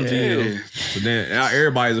might change your GM. So then now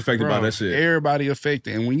everybody's affected by that shit. Everybody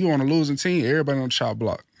affected. And when you on a losing team, everybody on the chop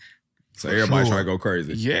block. So everybody trying to go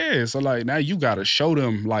crazy. Yeah. So, like, now you got to show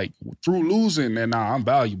them, like, through losing, that, nah, I'm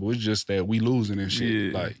valuable. It's just that we losing and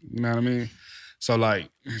shit. Yeah. Like, you know what I mean? So, like,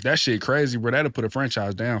 that shit crazy, bro. That'll put a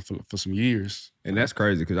franchise down for some years. And that's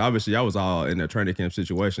crazy because obviously y'all was all in a training camp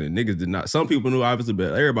situation. And niggas did not. Some people knew obviously,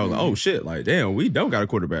 but everybody was like, oh shit, like damn, we don't got a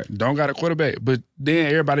quarterback. Don't got a quarterback. But then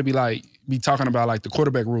everybody be talking about like the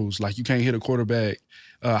quarterback rules. Like you can't hit a quarterback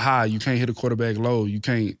high. You can't hit a quarterback low. You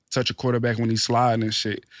can't touch a quarterback when he's sliding and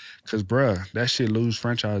shit. Cause bruh, that shit lose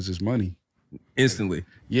franchises money. Instantly.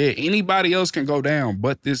 Yeah, anybody else can go down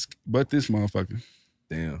but this motherfucker.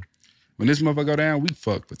 Damn. When this motherfucker go down, we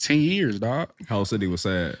fucked for 10 years, dog. Whole city was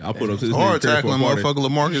sad. I put up to this hard tackling motherfucker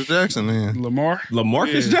LaMarcus Jackson, man.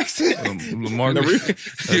 LaMarcus Jackson? Lamar. The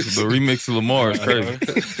remix of Lamar is crazy.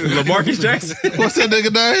 LaMarcus Jackson? What's that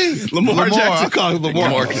nigga name? Lamar Jackson. I call him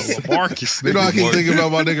Lamarcus. Lamarcus. You know, I keep thinking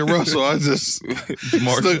about my nigga Russell. I just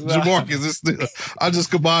Jamarcus is still. I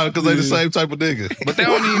just combine it because they the same type of nigga. But they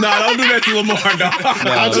don't even. Nah, don't do that to Lamar, dog.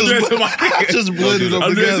 I just blended them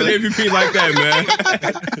together. I'm doing MVP like that, man.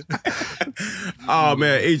 Oh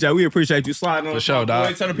man, EJ, we appreciate you sliding on the show,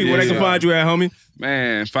 dog. Tell the people where they can find you at, homie.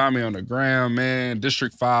 Man, find me on the gram, man.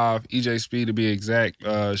 District 5, EJ Speed to be exact.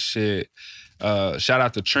 Shout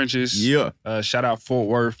out to Trenches. Yeah. Shout out Fort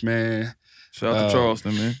Worth, man. Shout out to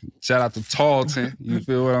Charleston, man. Shout out to Tarleton. You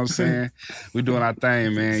feel what I'm saying? We doing our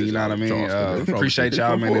thing, man. You know what I mean? Appreciate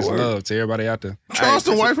y'all, man. It's love to everybody out there.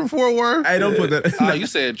 Charleston White from Fort Worth? Hey, don't put that. Oh, you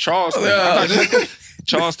said Charleston.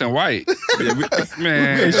 Charleston White. Yeah,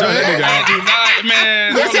 man. Show that nigga out.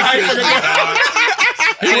 Man.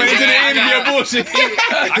 He went into the end of your bullshit.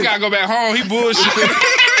 I gotta go back home. He bullshit.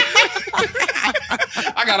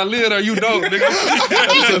 I gotta live there, you know, nigga.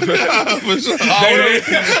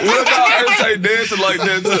 What about everybody dancing like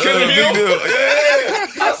that?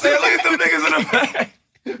 Yeah. I said, look at them niggas in the back.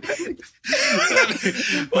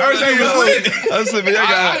 Ursay was lit.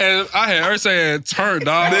 I had Ursay turned,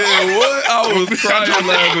 dog. Man, what? I was crying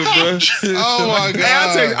laughing, bro. Oh my God. Hey,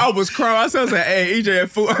 I tell you, I was crying. I said, hey, EJ at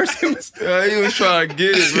full Ursay was. He was trying to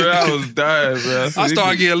get it, bro. I was dying, bro. I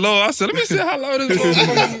started getting low. I said, let me see how low this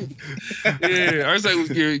motherfucker. Yeah, Ursay was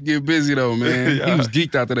getting busy though, man. He was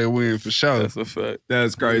geeked after that win for sure. That's a fact.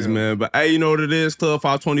 That's crazy, man. But hey, you know what it is? Club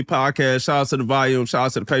 520 Podcast. Shout out to the Volume. Shout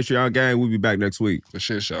out to the Patreon gang. We'll be back next week. The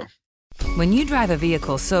shit show. When you drive a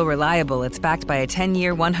vehicle so reliable it's backed by a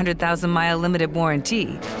 10-year, 100,000-mile limited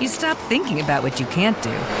warranty, you stop thinking about what you can't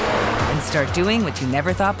do and start doing what you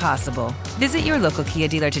never thought possible. Visit your local Kia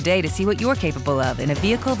dealer today to see what you're capable of in a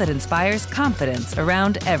vehicle that inspires confidence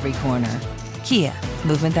around every corner. Kia,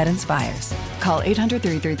 movement that inspires. Call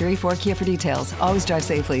 800-333-4KIA for details. Always drive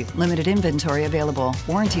safely. Limited inventory available.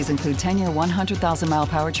 Warranties include 10-year 100,000-mile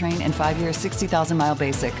powertrain and 5-year 60,000-mile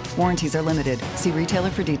basic. Warranties are limited. See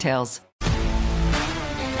retailer for details.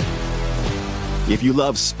 If you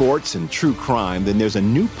love sports and true crime, then there's a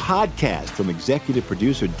new podcast from executive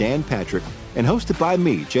producer Dan Patrick and hosted by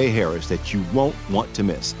me, Jay Harris, that you won't want to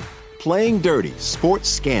miss. Playing Dirty: Sports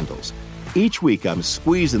Scandals. Each week, I'm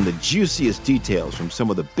squeezing the juiciest details from some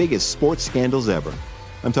of the biggest sports scandals ever.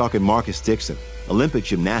 I'm talking Marcus Dixon, Olympic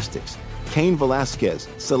gymnastics, Cain Velasquez,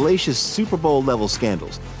 salacious Super Bowl-level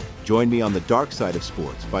scandals. Join me on the dark side of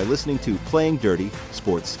sports by listening to Playing Dirty: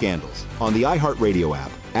 Sports Scandals on the iHeartRadio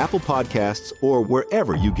app, Apple Podcasts, or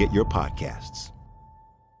wherever you get your podcasts.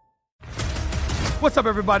 What's up,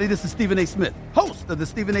 everybody? This is Stephen A. Smith, host of the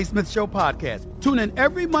Stephen A. Smith Show podcast. Tune in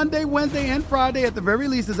every Monday, Wednesday, and Friday at the very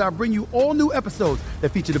least as I bring you all new episodes that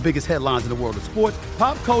feature the biggest headlines in the world of sports,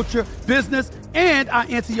 pop culture, business, and I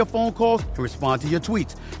answer your phone calls and respond to your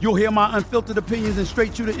tweets. You'll hear my unfiltered opinions and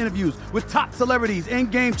straight-shooter interviews with top celebrities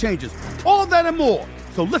and game changers. All that and more.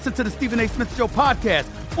 So listen to the Stephen A. Smith Show podcast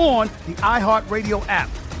on the iHeartRadio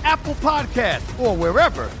app, Apple Podcasts, or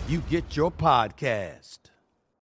wherever you get your podcast.